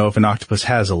even know if an octopus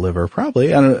has a liver.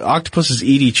 Probably. Octopuses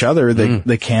eat each other.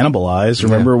 They cannibalize.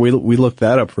 Remember, we looked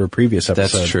that up for a previous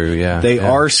episode. That's true, yeah. They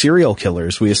are serial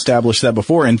killers. We established that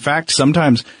before. In fact,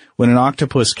 sometimes when an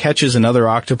octopus catches another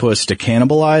octopus to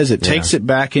cannibalize, it takes it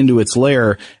back into its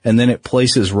lair, and then it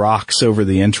places rocks over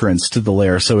the entrance to the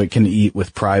lair so it can eat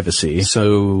with privacy.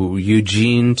 So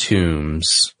Eugene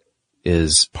Toombs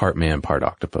is part man, part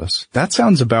octopus. That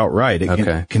sounds about right.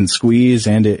 It can squeeze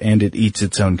and it eats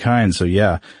its own kind. So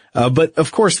yeah. But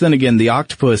of course, then again, the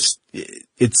octopus,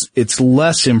 it's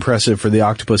less impressive for the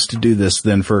octopus to do this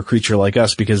than for a creature like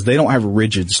us, because they don't have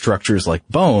rigid structures like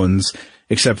bones,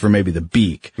 except for maybe the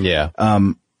beak. Yeah.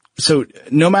 So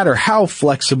no matter how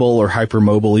flexible or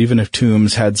hypermobile, even if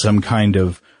Toombs had some kind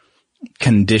of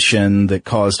condition that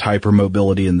caused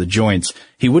hypermobility in the joints,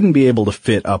 he wouldn't be able to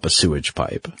fit up a sewage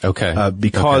pipe. Okay.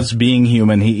 Because being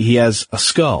human, he has a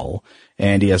skull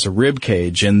and he has a rib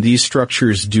cage, and these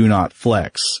structures do not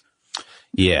flex.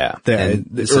 Yeah.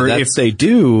 Or if they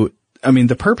do,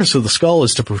 the purpose of the skull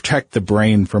is to protect the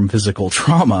brain from physical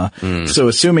trauma. So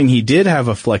assuming he did have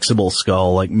a flexible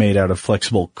skull, like made out of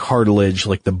flexible cartilage,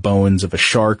 like the bones of a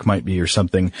shark might be or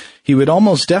something, he would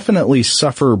almost definitely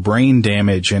suffer brain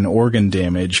damage and organ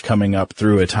damage coming up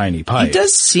through a tiny pipe. He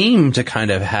does seem to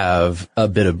kind of have a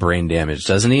bit of brain damage,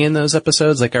 doesn't he, in those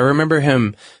episodes? Like, I remember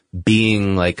him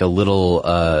being like a little,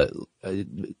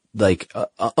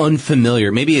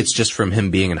 unfamiliar. Maybe it's just from him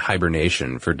being in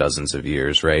hibernation for dozens of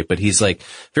years, right? But he's like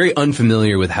very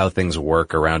unfamiliar with how things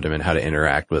work around him and how to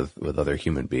interact with other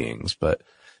human beings. But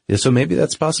yeah, so maybe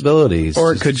that's possibilities.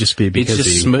 Or it could just be because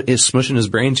he's smushing his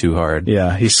brain too hard.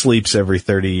 Yeah, he sleeps every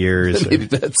 30 years. Maybe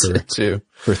that's it too.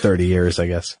 For 30 years, I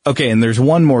guess. Okay, and there's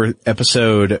one more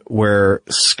episode where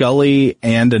Scully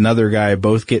and another guy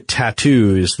both get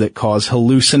tattoos that cause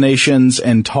hallucinations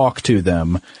and talk to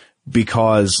them,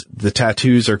 because the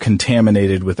tattoos are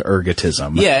contaminated with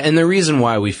ergotism. Yeah, and the reason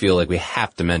why we feel like we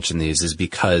have to mention these is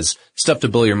because Stuff to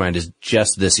Blow Your Mind is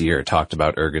just this year talked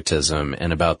about ergotism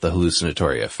and about the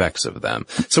hallucinatory effects of them.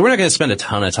 So we're not going to spend a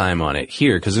ton of time on it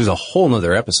here because there's a whole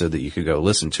nother episode that you could go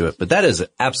listen to it, but that is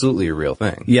absolutely a real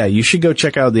thing. Yeah, you should go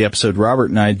check out the episode Robert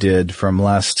and I did from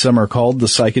last summer called The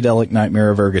Psychedelic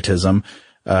Nightmare of Ergotism.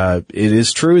 It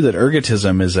is true that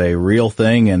ergotism is a real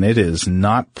thing, and it is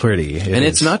not pretty.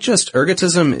 It's not just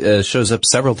ergotism shows up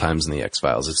several times in the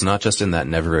X-Files. It's not just in that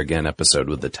Never Again episode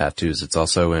with the tattoos. It's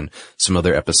also in some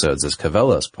other episodes, as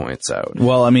Cavellos points out.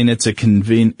 Well, it's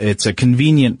a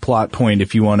convenient plot point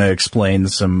if you want to explain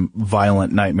some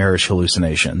violent, nightmarish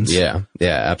hallucinations. Yeah,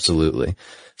 absolutely.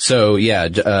 So yeah,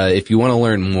 if you want to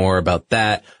learn more about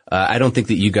that, I don't think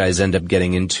that you guys end up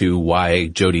getting into why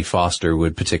Jodie Foster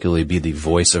would particularly be the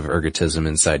voice of ergotism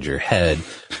inside your head,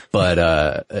 but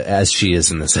as she is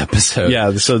in this episode.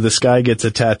 Yeah, so this guy gets a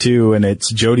tattoo and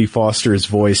it's Jodie Foster's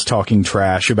voice talking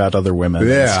trash about other women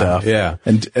and stuff. Yeah.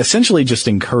 And essentially just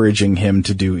encouraging him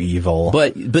to do evil.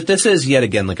 But this is yet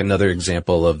again like another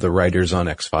example of the writers on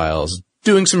X-Files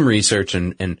doing some research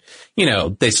and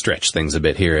they stretch things a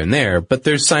bit here and there, but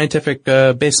there's scientific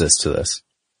basis to this.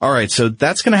 All right, so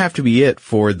that's going to have to be it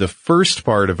for the first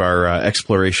part of our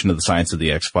exploration of the science of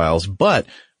the X-Files, but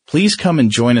please come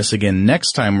and join us again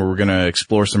next time where we're going to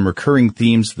explore some recurring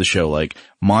themes of the show, like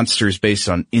monsters based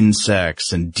on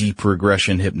insects and deep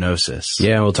regression hypnosis.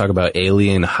 Yeah, we'll talk about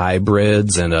alien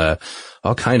hybrids and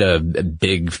all kind of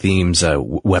big themes,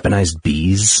 weaponized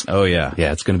bees. Oh, yeah.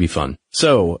 Yeah, it's going to be fun.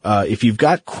 So, if you've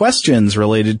got questions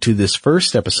related to this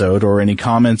first episode or any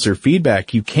comments or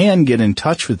feedback, you can get in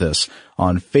touch with us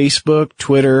on Facebook,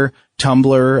 Twitter,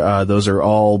 Tumblr. Those are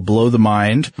all Blow the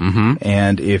Mind. Mm-hmm.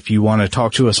 And if you want to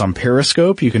talk to us on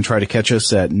Periscope, you can try to catch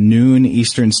us at noon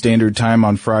Eastern Standard Time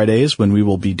on Fridays when we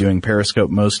will be doing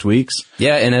Periscope most weeks.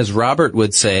 Yeah, and as Robert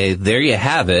would say, there you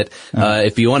have it.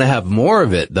 If you want to have more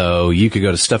of it, though, you could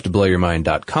go to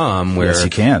stufftoblowyourmind.com where yes,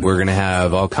 you can. We're going to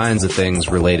have all kinds of things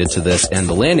related to this, and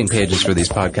the landing pages for these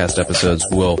podcast episodes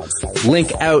will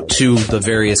link out to the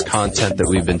various content that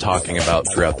we've been talking about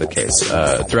throughout the case,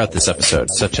 throughout this episode,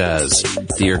 such as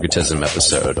the ergotism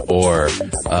episode or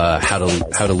how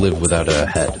to live without a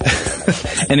head.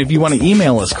 And if you want to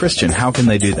email us, Christian, how can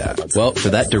they do that? Well, for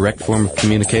that direct form of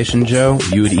communication, Joe,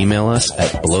 you would email us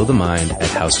at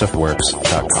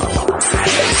blowthemind@howstuffworks.com.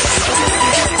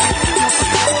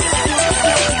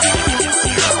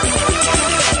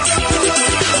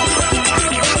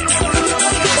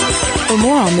 For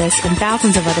more on this and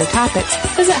thousands of other topics,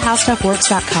 visit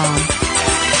howstuffworks.com.